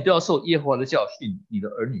的儿女都要受耶和华的教训，你的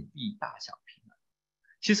儿女必大享平安。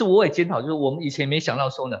其实我也检讨，就是我们以前没想到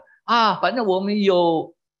说呢，反正我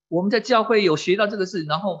们在教会有学到这个事，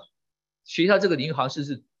然后学校这个领域好像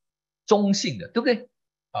是中性的，对不对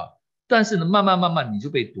啊？但是呢，慢慢你就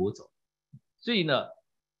被夺走。所以呢，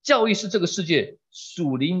教育是这个世界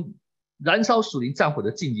燃烧属灵战火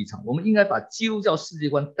的竞技场，我们应该把基督教世界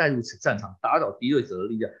观带入此战场，打倒敌对者的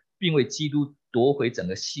力量，并为基督夺回整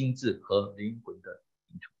个心智和灵魂的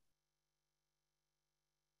领土。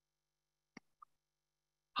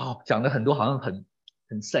好，讲了很多，好像很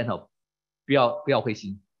sad哦，不要灰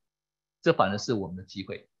心，这反而是我们的机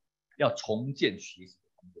会，要重建学习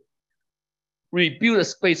的空间 ，rebuild the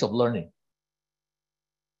space of learning。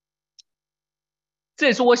这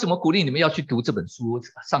也是为什么鼓励你们要去读这本书，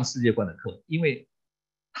上世界观的课，因为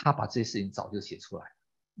他把这些事情早就写出来了。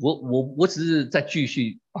我只是在继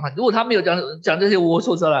续如果他没有讲这些，我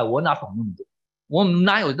说出来，我哪懂那么多？我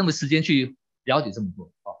哪有那么时间去了解这么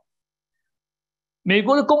多啊？美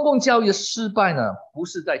国的公共教育的失败呢，不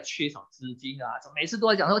是在缺少资金啊，每次都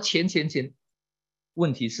在讲说钱，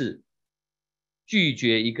问题是拒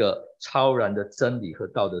绝一个超然的真理和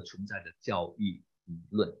道德存在的教育理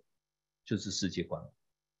论。就是世界观。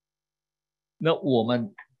那我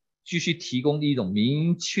们继续提供一种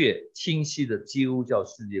明确清晰的基督教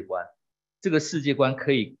世界观，这个世界观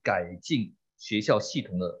可以改进学校系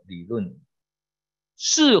统的理论，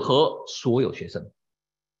适合所有学生，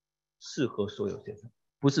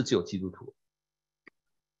不是只有基督徒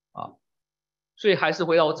啊。所以还是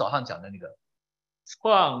回到我早上讲的那个，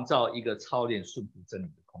创造一个操练顺服真理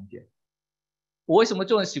的空间。我为什么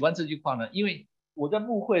就很喜欢这句话呢？因为我在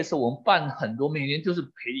牧会的时候，我们办很多，每年就是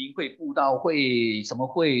培灵会、布道会、什么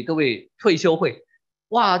会，对不对？退休会，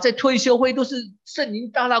哇，在退休会都是圣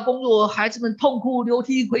灵大工作，孩子们痛哭流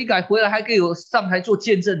涕悔改回来，还给我上台做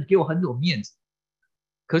见证，给我很有面子。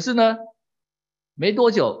可是呢，没多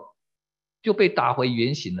久就被打回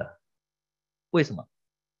原形了。为什么？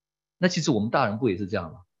那其实我们大人不也是这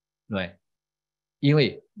样吗？对，因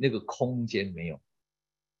为那个空间没有，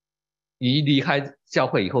你一离开教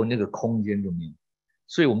会以后，那个空间就没有，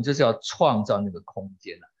所以我们就是要创造那个空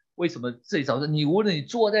间了。为什么最早说你无论你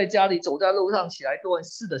坐在家里、走在路上起来都很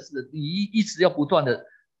是的，你一直要不断的，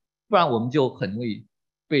不然我们就很容易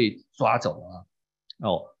被抓走了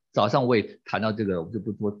啊。早上我也谈到这个，我就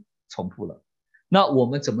不多重复了。那我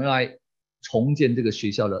们怎么来重建这个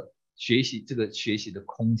学校的学习的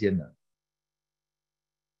空间呢？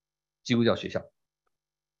基督教学校，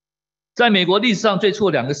在美国历史上最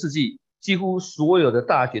初的2个世纪，几乎所有的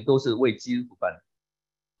大学都是为基督徒办的，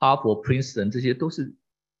哈佛、Princeton 这些都是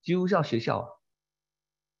基督教学校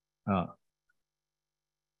啊。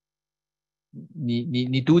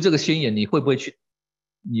你读这个宣言，你会不会去？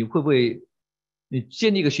你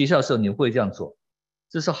建立一个学校的时候，你会这样做？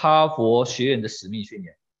这是哈佛学院的使命宣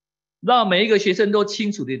言，让每一个学生都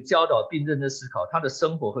清楚地教导并认真思考他的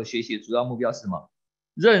生活和学习的主要目标是什么？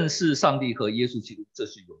认识上帝和耶稣基督，这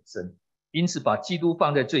是永生。因此把基督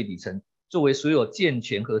放在最底层，作为所有健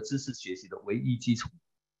全和知识学习的唯一基础。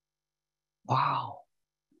哇哦！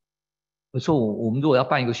我说我们如果要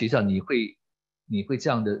办一个学校，你会这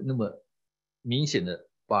样的那么明显的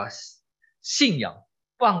把信仰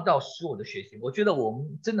放到所有的学习？我觉得我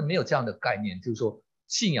们真的没有这样的概念，就是说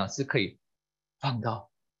信仰是可以放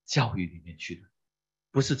到教育里面去的，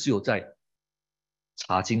不是只有在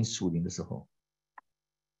查经属灵的时候。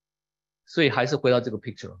所以还是回到这个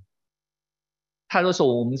picture， 太多时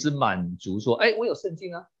候我们是满足说，我有圣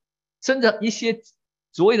经啊，甚至一些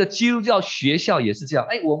所谓的基督教学校也是这样，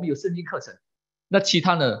我们有圣经课程，那其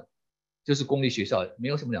他呢就是公立学校，没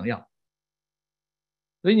有什么两样。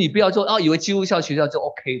所以你不要说以为基督教学校就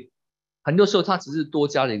OK， 很多时候它只是多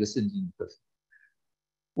加了一个圣经的课程。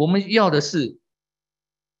我们要的是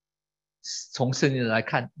从圣经来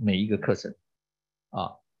看每一个课程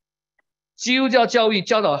啊。基督教教育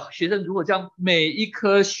教导学生如何将每一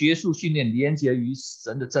科学术训练连结于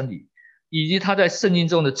神的真理，以及他在圣经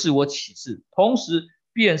中的自我启示，同时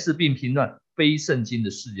辨识并评断非圣经的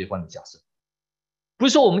世界观的假设。不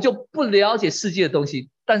是说我们就不了解世界的东西，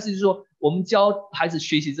但是就是说我们教孩子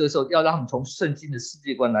学习这个时候，要让他们从圣经的世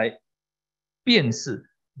界观来辨识、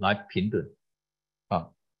来评论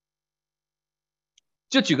啊。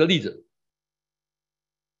就举个例子，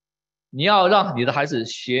你要让你的孩子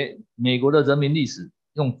学美国的人民历史，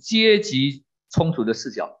用阶级冲突的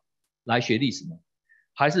视角来学历史吗？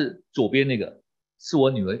还是左边那个是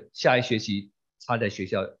我女儿下一学期她在学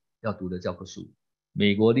校要读的教科书，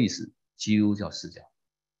美国历史基督教视角，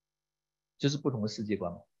就是不同的世界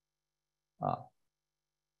观嘛。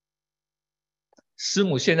师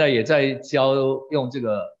母现在也在教用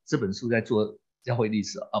这本书在做教会历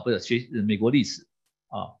史不是学美国历史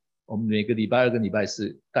啊。我们每个礼拜2跟礼拜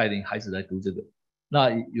4带领孩子来读这个。那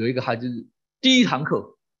有一个孩子第一堂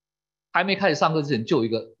课还没开始上课之前，就有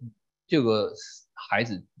个孩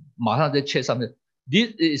子马上在 chat 上面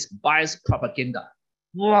 ，This is biased propaganda。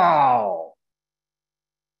哇哦！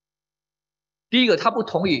第一个他不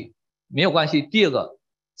同意没有关系，第二个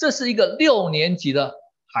这是一个6年级的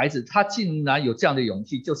孩子，他竟然有这样的勇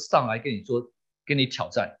气，就上来跟你说，跟你挑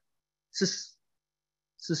战，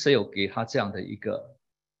是谁有给他这样的一个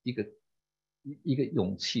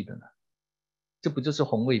勇气的呢？这不就是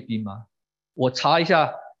红卫兵吗？我查一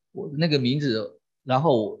下我那个名字，然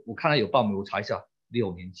后我看他有报名，我查一下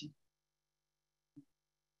6年级，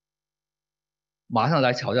马上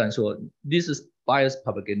来挑战说 This is biased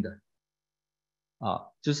propaganda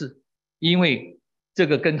就是因为这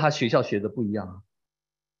个跟他学校学的不一样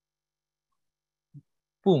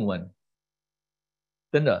父母们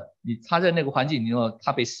真的，他在那个环境里面，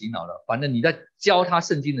他被洗脑了。反正你在教他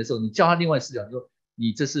圣经的时候，你教他另外视角，你说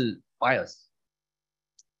你这是 bias，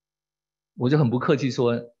 我就很不客气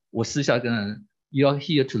说，我私下跟他 ，You are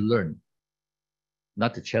here to learn,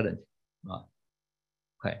 not to challenge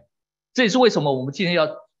OK， 这也是为什么我们今天要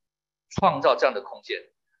创造这样的空间。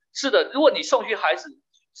是的，如果你送去孩子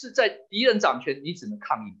是在敌人掌权，你只能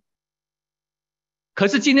抗议。可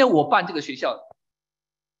是今天我办这个学校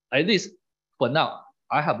 ，at least for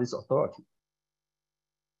now。I have this authority。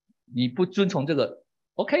你不遵从这个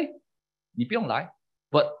 ，OK， 你不用来。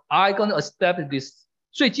But I gonna establish this。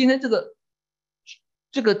所以今天这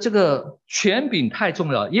个权柄太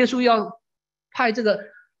重要了。耶稣要派这个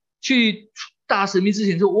去大使命之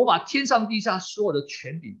前说，我把天上地下所有的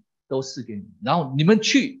权柄都赐给你们，然后你们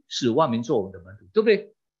去使万民做我的门徒，对不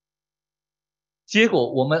对？结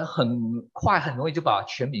果我们很快很容易就把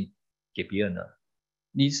权柄给别人了。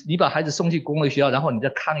你把孩子送去公立学校，然后你再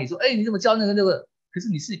抗议说，你怎么教那个？可是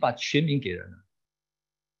你是把权柄给人了，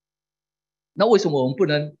那为什么我们不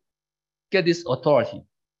能 get this authority？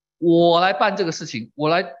 我来办这个事情，我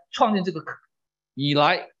来创建这个，你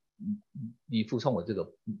来，你服从我这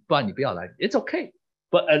个，不然你不要来。It's okay,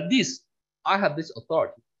 but at least I have this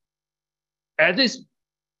authority. At least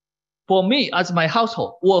for me as my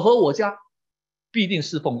household， 我和我家必定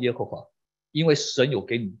侍奉耶和华，因为神有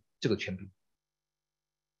给你这个权柄。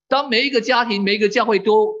当每一个家庭、每一个教会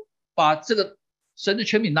都把这个神的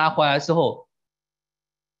权柄拿回来之后，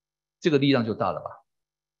这个力量就大了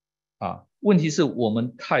吧？问题是我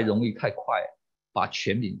们太容易、太快把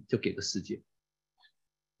权柄就给了世界。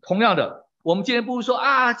同样的，我们今天不是说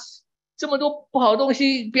这么多不好的东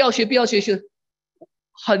西不要学，不要学，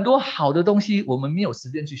很多好的东西我们没有时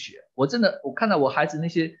间去学。我看到我孩子那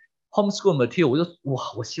些 homeschool material， 我就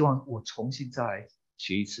我希望我重新再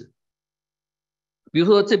学一次。比如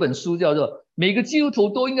说这本书叫做《每个基督徒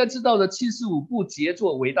都应该知道的75部杰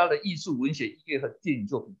作伟大的艺术、文学、音乐和电影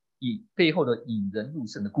作品以背后的引人入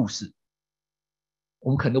胜的故事》，我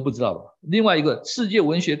们可能都不知道吧。另外一个世界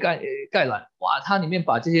文学概览，它里面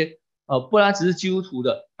把这些不然只是基督徒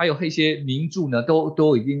的，还有一些名著呢，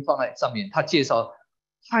都已经放在上面。他介绍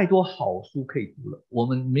太多好书可以读了，我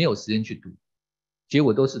们没有时间去读，结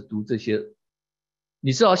果都是读这些。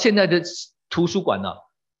你知道现在的图书馆呢，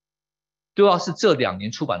都要是这2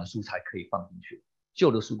年出版的书才可以放进去，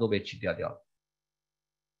旧的书都被取掉了。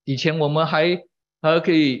以前我们还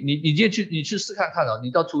可以，你去试看看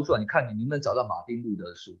你到图书馆，你看你能不能找到马丁路德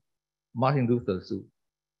的书，Martin Luther 的书，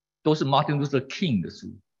都是 Martin Luther King 的书。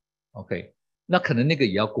OK， 那可能那个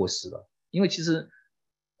也要过时了，因为其实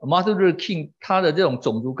Martin Luther King 他的这种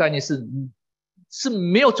种族概念是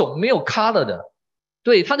没有color 的，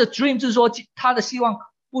对，他的 dream 就是说他的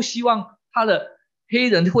不希望他的黑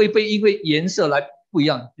人会被因为颜色来不一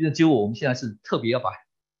样，结果我们现在是特别要把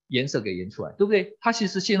颜色给演出来，对不对？他其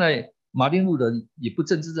实现在马丁路德也不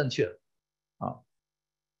政治正确了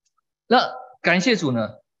那感谢主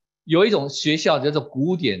呢，有一种学校叫做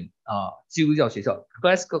古典基督教学校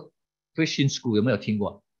Classical Christian School， 有没有听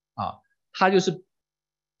过它就是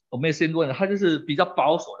我没有时间多呢，它就是比较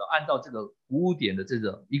保守的，按照这个古典的这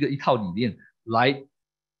个一套理念来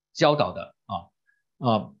教导的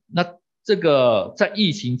那这个在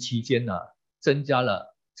疫情期间呢，增加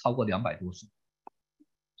了超过200多所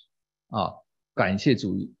感谢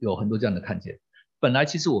主有很多这样的看见。本来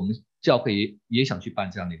其实我们教会也想去办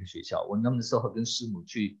这样的一个学校，我那时候跟师母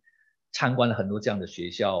去参观了很多这样的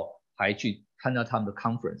学校，还去参加他们的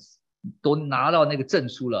conference， 都拿到那个证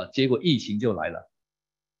书了，结果疫情就来了。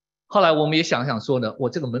后来我们也想说呢，我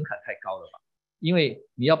这个门槛太高了吧，因为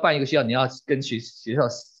你要办一个学校，你要跟学校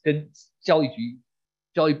跟教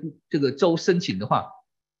育部这个州申请的话，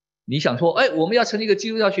你想说我们要成立一个基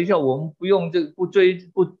督教学校，我们不用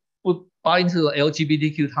不答应这个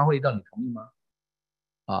LGBTQ， 他会让你同意吗？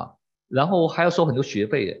然后还要收很多学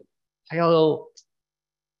费的，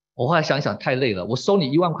我后来想想太累了，我收你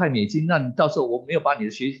1万块美金，那你到时候我没有把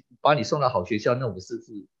你送到好学校，那我是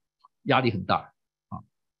压力很大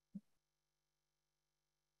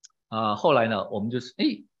后来呢，我们就是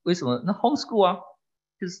为什么那 homeschool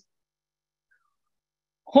就是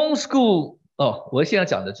homeschool 我现在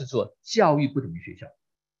讲的就是说教育不等于学校，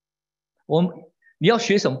你要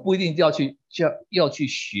学什么不一定要去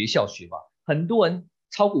学校学吧。很多人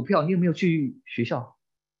炒股票，你有没有去学校？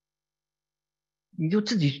你就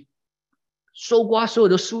自己搜刮所有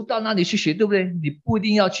的书到那里去学，对不对？你不一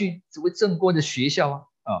定要去所谓正规的学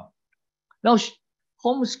校然后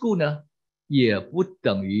homeschool 呢，也不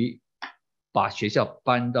等于把学校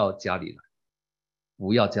搬到家里来，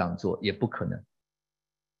不要这样做，也不可能。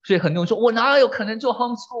所以很多人说，我哪有可能做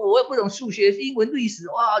homeschool？ 我又不懂数学、英文、历史，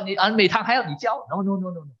你每堂还要你教 ？No，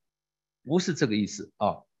 不是这个意思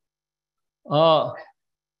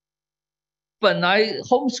本来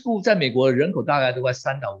homeschool 在美国的人口大概都在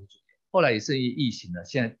3到5左右，后来也是疫情了，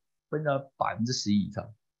现在分到11%以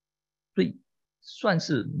上，所以算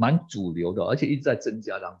是蛮主流的，而且一直在增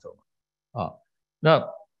加当中那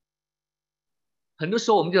很多时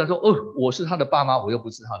候我们就想说，我是他的爸妈，我又不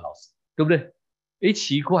是他的老师，对不对？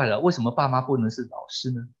奇怪了，为什么爸妈不能是老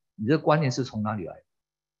师呢？你这个观念是从哪里来的？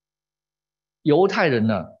犹太人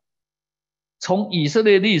呢，从以色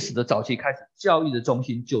列历史的早期开始，教育的中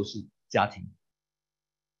心就是家庭。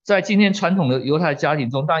在今天传统的犹太家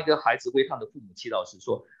庭中，当一个孩子为他的父母祈祷时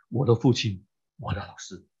说，我的父亲，我的老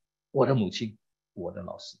师，我的母亲，我的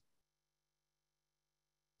老师。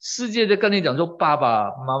世界就跟你讲说，爸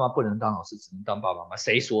爸妈妈不能当老师，只能当爸爸妈妈，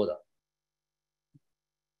谁说的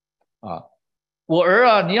我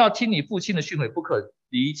儿你要听你父亲的训诲，不可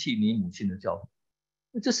离弃你母亲的教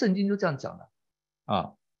诲。这圣经就这样讲的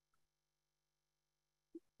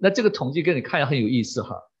那这个统计给你看一下很有意思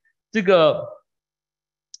哈，这个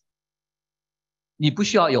你不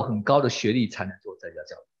需要有很高的学历才能做在家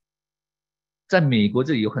教育。在美国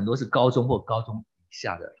这里有很多是高中或高中以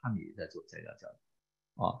下的，他们也在做在家教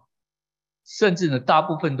育啊，甚至呢，大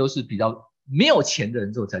部分都是比较没有钱的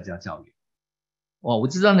人做在家教育。哦，我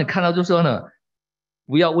知道你看到就说呢，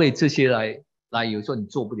不要为这些来有时候你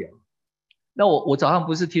做不了。那我早上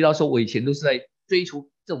不是提到说，我以前都是在追求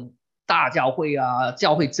这种大教会啊，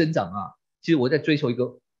教会增长啊，其实我在追求一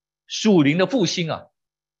个属灵的复兴啊。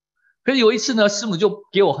可是有一次呢，师母就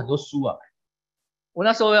给我很多书啊，我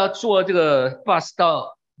那时候要坐这个 bus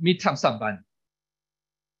到 Midtown 上班，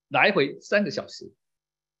来回3个小时，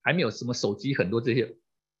还没有什么手机，很多这些，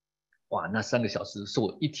哇，那3个小时是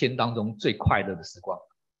我一天当中最快乐的时光，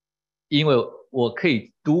因为我可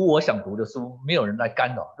以读我想读的书，没有人来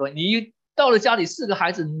干扰，对吧？你到了家里4个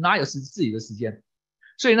孩子，哪有自己的时间？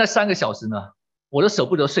所以那3个小时呢，我都舍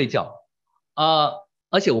不得睡觉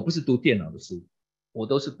而且我不是读电脑的书，我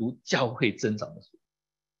都是读教会增长的书。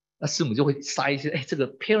那师母就会塞一些，这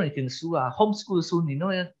个 parenting 的书啊 ，homeschool 的书，你能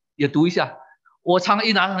不能也读一下？我常常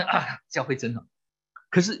一拿上来教会增长。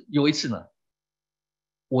可是有一次呢，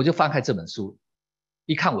我就翻开这本书，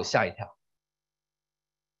一看我吓一跳，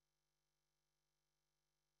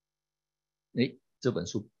这本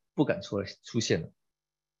书不敢出现了。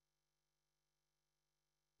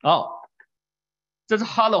这是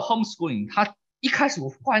Hello Homeschooling， 他一开始我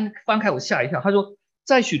翻开我吓一跳，他说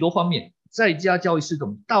在许多方面，在家教育是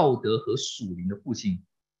种道德和属灵的复兴，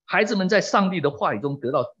孩子们在上帝的话语中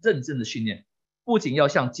得到认真的训练，不仅要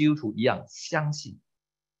像基督徒一样相信，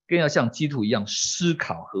更要像基督徒一样思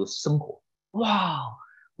考和生活。哇，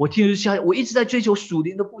我听着吓，我一直在追求属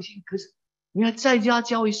灵的复兴，可是原来在家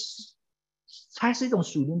教育才是一种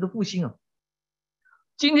属灵的复兴啊。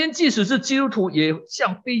今天即使是基督徒也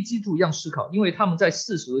像非基督徒一样思考，因为他们在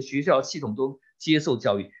世俗的学校系统中接受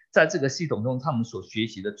教育，在这个系统中他们所学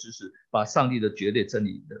习的知识把上帝的绝对真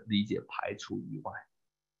理的理解排除以外。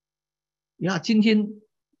今天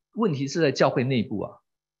问题是在教会内部啊，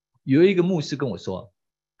有一个牧师跟我说，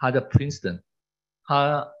他在 Princeton，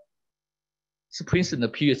 他是 Princeton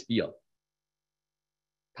的 PhD 哦，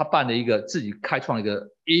他办了自己开创了一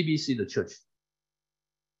个 ABC 的 church，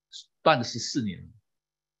 办了14年了，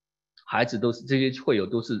孩子都是这些会友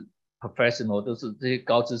都是 professional， 都是这些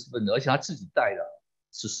高知识分子，而且他自己带了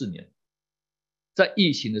14年。在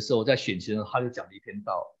疫情的时候，在选前的时候，他就讲了一篇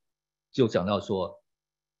道，就讲到说，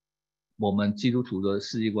我们基督徒的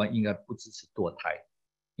世界观应该不支持堕胎，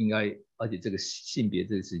应该，而且这个性别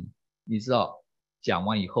这个事情，你知道，讲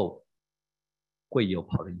完以后，会友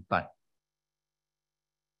跑了一半，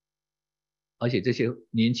而且这些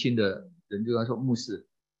年轻的人就跟他说，牧师，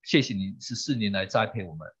谢谢你14年来栽培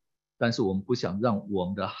我们，但是我们不想让我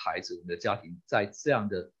们的孩子、我们的家庭在这样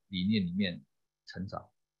的理念里面成长。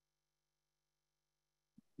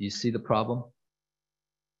You see the problem？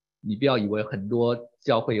 你不要以为很多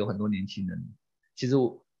教会有很多年轻人，其实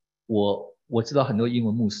我知道很多英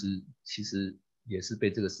文牧师其实也是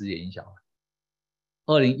被这个世界影响了。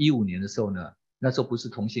2015年的时候呢，那时候不是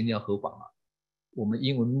同性恋合法吗？我们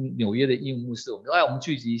纽约的英文牧师，我们说我们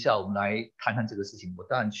聚集一下，我们来谈谈这个事情。我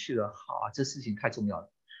当然去了，这事情太重要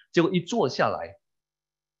了。结果一坐下来，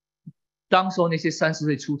当时候那些30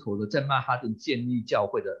岁出头的在曼哈顿建立教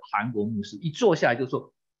会的韩国牧师一坐下来就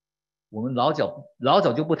说，我们老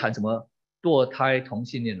早就不谈什么堕胎同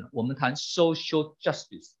性恋了，我们谈 social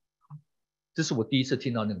justice。 这是我第一次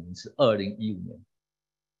听到那个名词，2015年。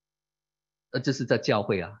这是在教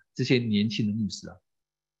会啊，这些年轻的牧师啊，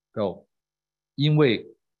因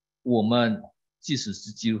为我们即使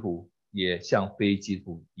是基督徒也像非基督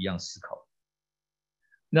徒一样思考。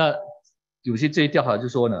那有些这些调查就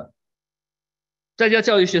说呢，在家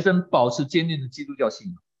教育学生保持坚定的基督教信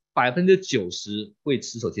仰，90%会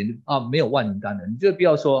持守坚定没有万灵丹的。你就不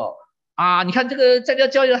要说你看这个在家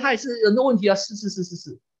教育它也是很多问题啊，是。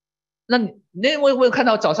那我有看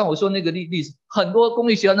到早上我说那个例子，很多公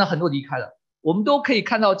立学校那很多离开了，我们都可以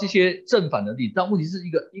看到这些正反的例子，但问题是一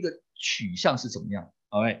个取向是怎么样。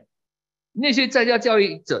Alright， 那些在家教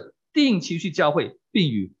育者定期去教会，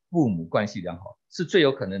并与父母关系良好，是最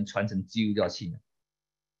有可能传承基督教信仰，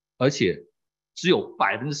而且只有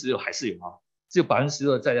16%还是有只有16%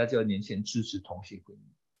的在家教育年轻人支持同性婚姻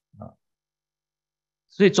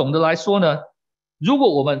所以总的来说呢，如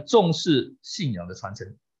果我们重视信仰的传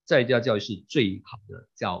承，在家教育是最好的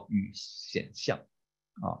教育选项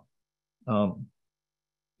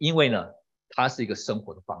因为呢，它是一个生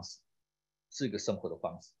活的方式，这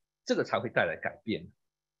个才会带来改变。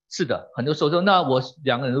是的，很多时候说，那我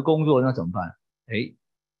2个人的工作那怎么办？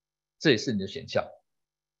这也是你的选项。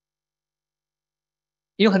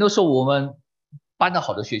因为很多时候我们搬到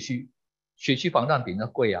好的学区房价比那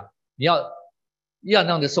贵啊，你要那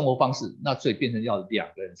样的生活方式，那所以变成要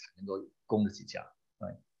2个人才能够供得起家。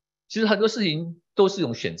其实很多事情都是一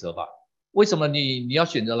种选择吧。为什么你要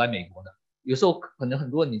选择来美国呢？有时候可能很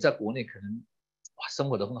多人你在国内可能哇生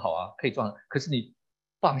活得很好啊，可以赚，可是你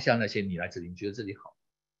放下那些，你来这里，你觉得这里好。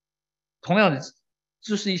同样的，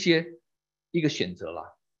就是一个选择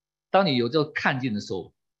啦。当你有这个看见的时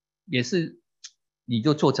候，也是你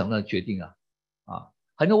就做成了决定啊。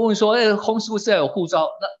很多人问说，homeschool 是要有护照，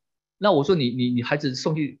那我说你孩子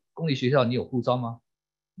送去公立学校，你有护照吗？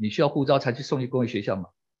你需要护照才去送去公立学校吗？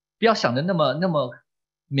不要想的那么，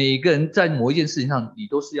每个人在某一件事情上，你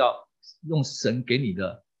都是要用神给你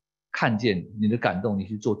的看见、你的感动，你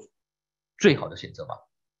去做最好的选择吧。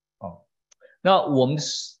那我们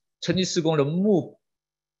成立事工的目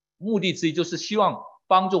的之一，就是希望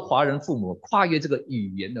帮助华人父母跨越这个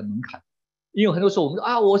语言的门槛。因为很多时候我们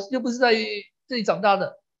说我又不是在这里长大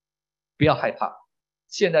的，不要害怕，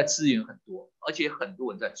现在资源很多，而且很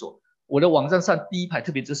多人在做。我的网站上第一排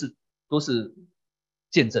特别都是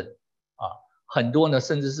见证很多呢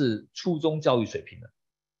甚至是初中教育水平的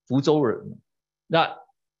福州人。那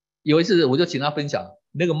有一次我就请他分享，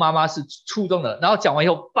那个妈妈是初中的，然后讲完以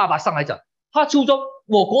后，爸爸上来讲他初中，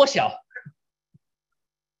我国小。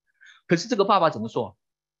可是这个爸爸怎么说？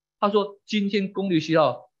他说今天公立学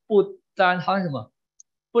校不单好像什么，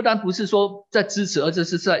不单不是说在支持，而且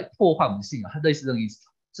是在破坏我们的信仰，他类似这个意思。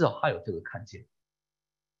至少他有这个看见。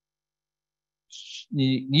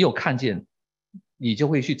你有看见，你就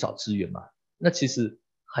会去找资源嘛。那其实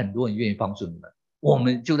很多人愿意帮助你们，我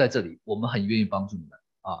们就在这里，我们很愿意帮助你们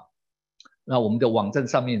那我们的网站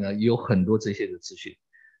上面呢也有很多这些的资讯。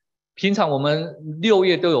平常我们6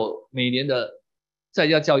月都有每年的在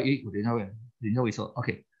家教育，我等一下会说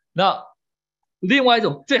OK。那另外一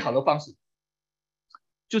种最好的方式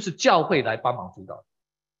就是教会来帮忙主导。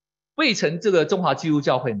卫城这个中华基督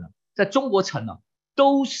教会呢，在中国城呢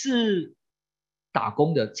都是打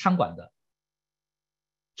工的、餐馆的、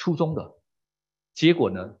初中的。结果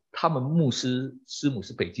呢，他们牧师师母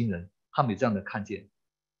是北京人，他们有这样的看见，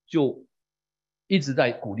就一直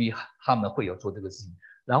在鼓励他们会有做这个事情，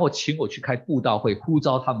然后请我去开布道会，呼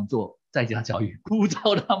召他们做在家教育，呼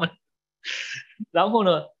召他们。然后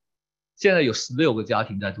呢，现在有16个家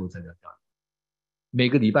庭在做在家教育，每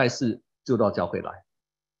个礼拜4就到教会来，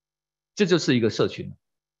这就是一个社群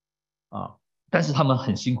但是他们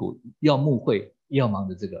很辛苦，要牧会，要忙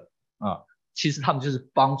着这个其实他们就是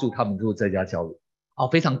帮助他们做在家教育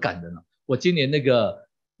非常感人我今年那个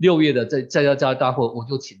6月的在家教育大会，我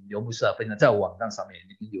就请刘牧师来分享，在我网站上面，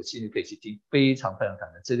你们有兴趣可以去听，非常感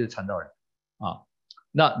人，这就是传道人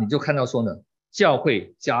那你就看到说呢，教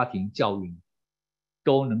会、家庭、教育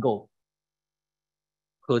都能够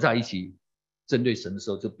合在一起，针对神的时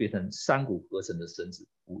候，就变成三股合成的绳子，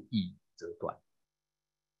不易折断。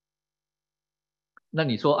那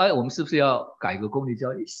你说，我们是不是要改革公立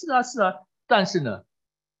教育？是啊，但是呢，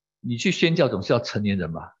你去宣教总是要成年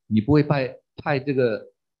人吧？你不会派这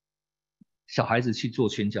个小孩子去做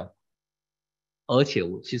宣教。而且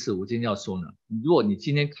其实我今天要说呢，如果你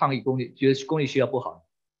今天抗议觉得公立学校不好，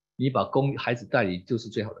你把孩子带离就是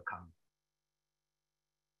最好的抗议。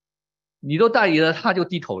你都带离了，他就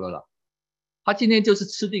低头了啦。他今天就是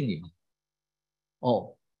吃定你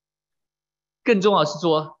更重要是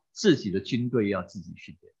说自己的军队要自己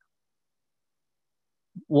训练。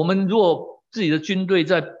我们如果自己的军队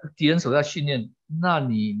在敌人手下训练，那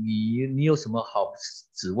你有什么好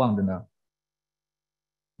指望的呢？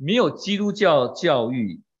没有基督教教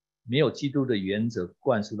育，没有基督的原则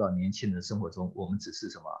灌输到年轻人的生活中，我们只是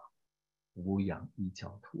什么无养异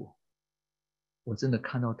教徒。我真的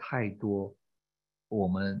看到太多我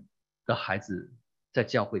们的孩子在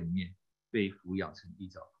教会里面被抚养成异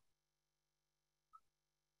教徒。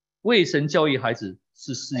为神教育孩子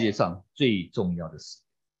是世界上最重要的事。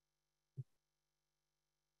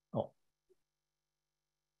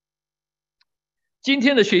今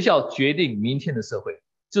天的学校决定明天的社会，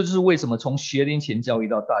这就是为什么从学龄前教育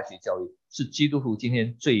到大学教育是基督徒今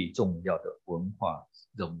天最重要的文化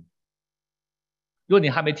任务。如果你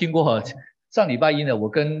还没听过上礼拜一呢，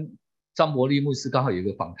我跟张伯利牧师刚好有一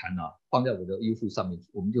个访谈放在我的 YouTube 上面，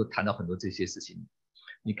我们就谈到很多这些事情，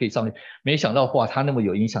你可以上面。没想到他那么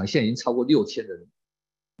有影响，现在已经超过6000人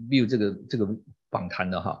view 这个访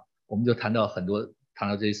谈了我们就谈到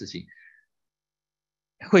这些事情，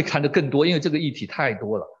会谈得更多，因为这个议题太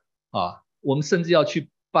多了我们甚至要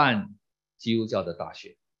去办基督教的大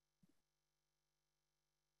学。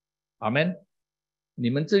阿们。你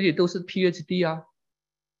们这些都是 PhD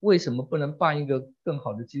为什么不能办一个更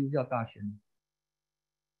好的基督教大学呢？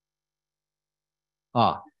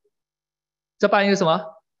啊，再办一个什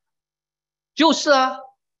么？就是啊，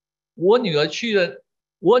我女儿去了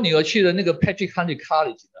那个 Patrick Henry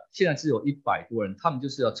College 的，现在只有100多人，他们就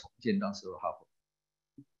是要重建当时的哈佛，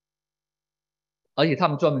而且他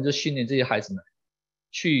们专门就训练这些孩子们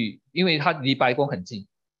去，因为他离白宫很近，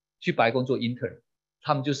去白宫做 intern，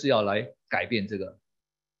 他们就是要来改变这个。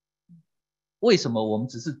为什么我们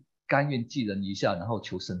只是甘愿寄人篱下，然后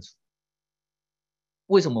求生存？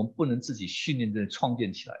为什么不能自己训练的创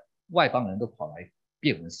建起来？外邦人都跑来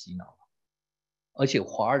变我们洗脑，而且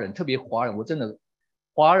华人，特别华人，我真的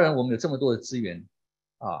华人，我们有这么多的资源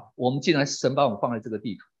啊，我们竟然神把我们放在这个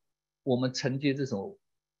地图，我们承接这种，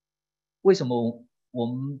为什么我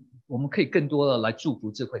们可以更多的来祝福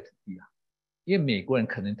这块土地啊？因为美国人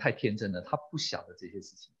可能太天真了，他不晓得这些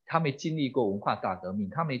事情，他没经历过文化大革命，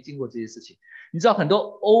他没经过这些事情。你知道很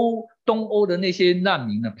多东欧的那些难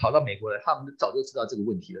民呢，跑到美国来，他们早就知道这个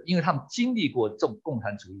问题了，因为他们经历过这种共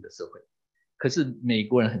产主义的社会。可是美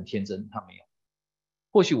国人很天真，他没有。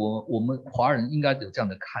或许我们华人应该有这样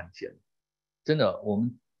的看见，真的，我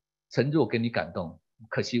们陈若给你感动，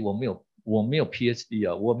可惜我没有 PhD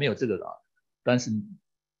啊，我没有这个啊，但是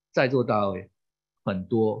在座大位很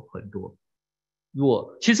多很多。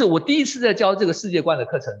其实我第一次在教这个世界观的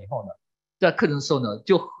课程以后呢，在课程的时候呢，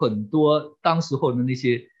就很多当时候的那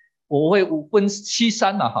些，我会分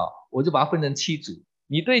7-3了哈，我就把它分成7组。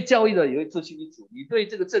你对教育的也会就去一组，你对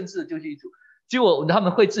这个政治的就去一组，结果他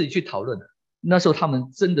们会自己去讨论的。那时候他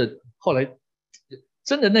们真的后来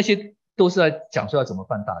真的那些都是在讲说要怎么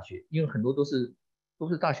办大学，因为很多都是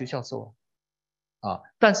大学教授啊。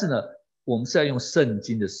但是呢，我们是要用圣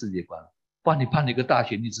经的世界观，不然你办了一个大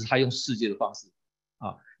学，你只是他用世界的方式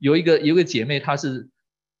啊。有一个姐妹，她是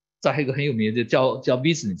在一个很有名的叫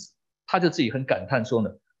business， 她就自己很感叹说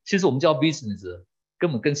呢，其实我们教 business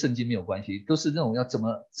根本跟圣经没有关系，都是那种要怎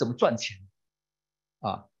么赚钱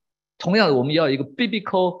啊。同样的，我们要有一个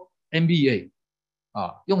biblical MBA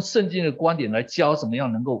啊，用圣经的观点来教怎么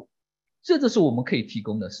样能够，这就是我们可以提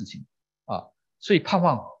供的事情啊。所以盼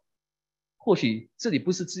望或许这里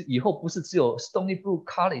以后不是只有 Stony Brook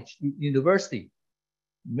College University，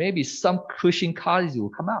 maybe some Christian college will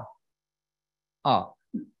come out 啊，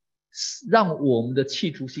让我们的企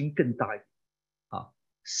图心更大一点啊。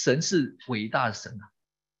神是伟大的神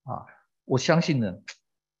啊，我相信呢。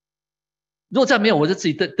如果再没有，我就自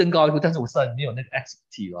己登高一步。但是我实在没有那个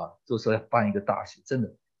expertise 啊，就是说要办一个大学，真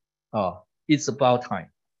的啊 ，it's about time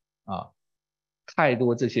啊，太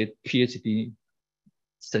多这些 PhD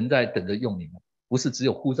神在等着用你们，不是只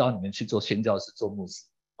有呼召你们去做宣教士、做牧师，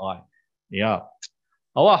好吧？你要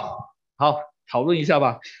好不好？好，讨论一下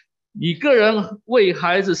吧。你个人为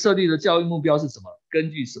孩子设立的教育目标是什么？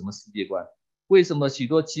根据什么世界观？为什么许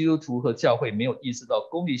多基督徒和教会没有意识到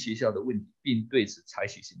公立学校的问题，并对此采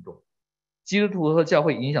取行动？基督徒和教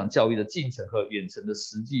会影响教育的近程和远程的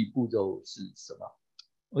实际步骤是什么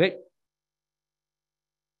 ？OK，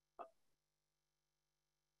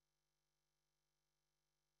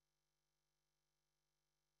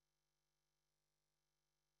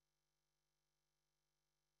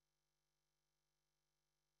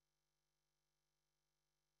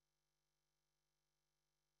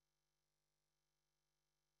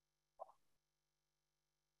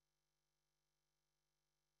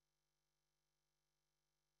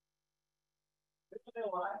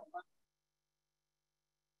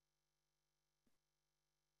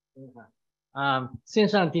 线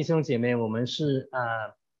上弟兄姐妹，我们是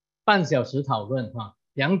半小时讨论哈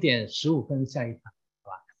，2点15分下一场，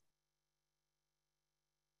好吧？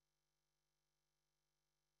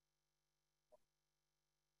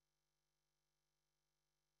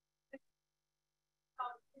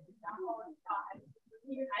然后小孩子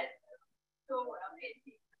一个孩子说我要练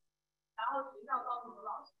习，然后学校告诉我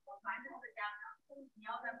老师，我瞒着他的家长，你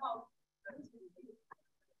要在报纸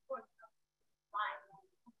或者说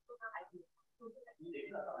他孩子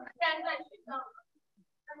现在在学校。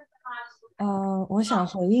我想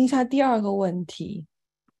回应一下第2个问题。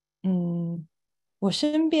我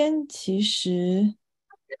身边其实，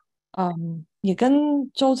也跟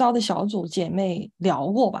周遭的小组姐妹聊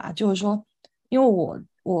过吧，就是说，因为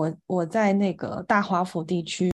我在那个大华府地区。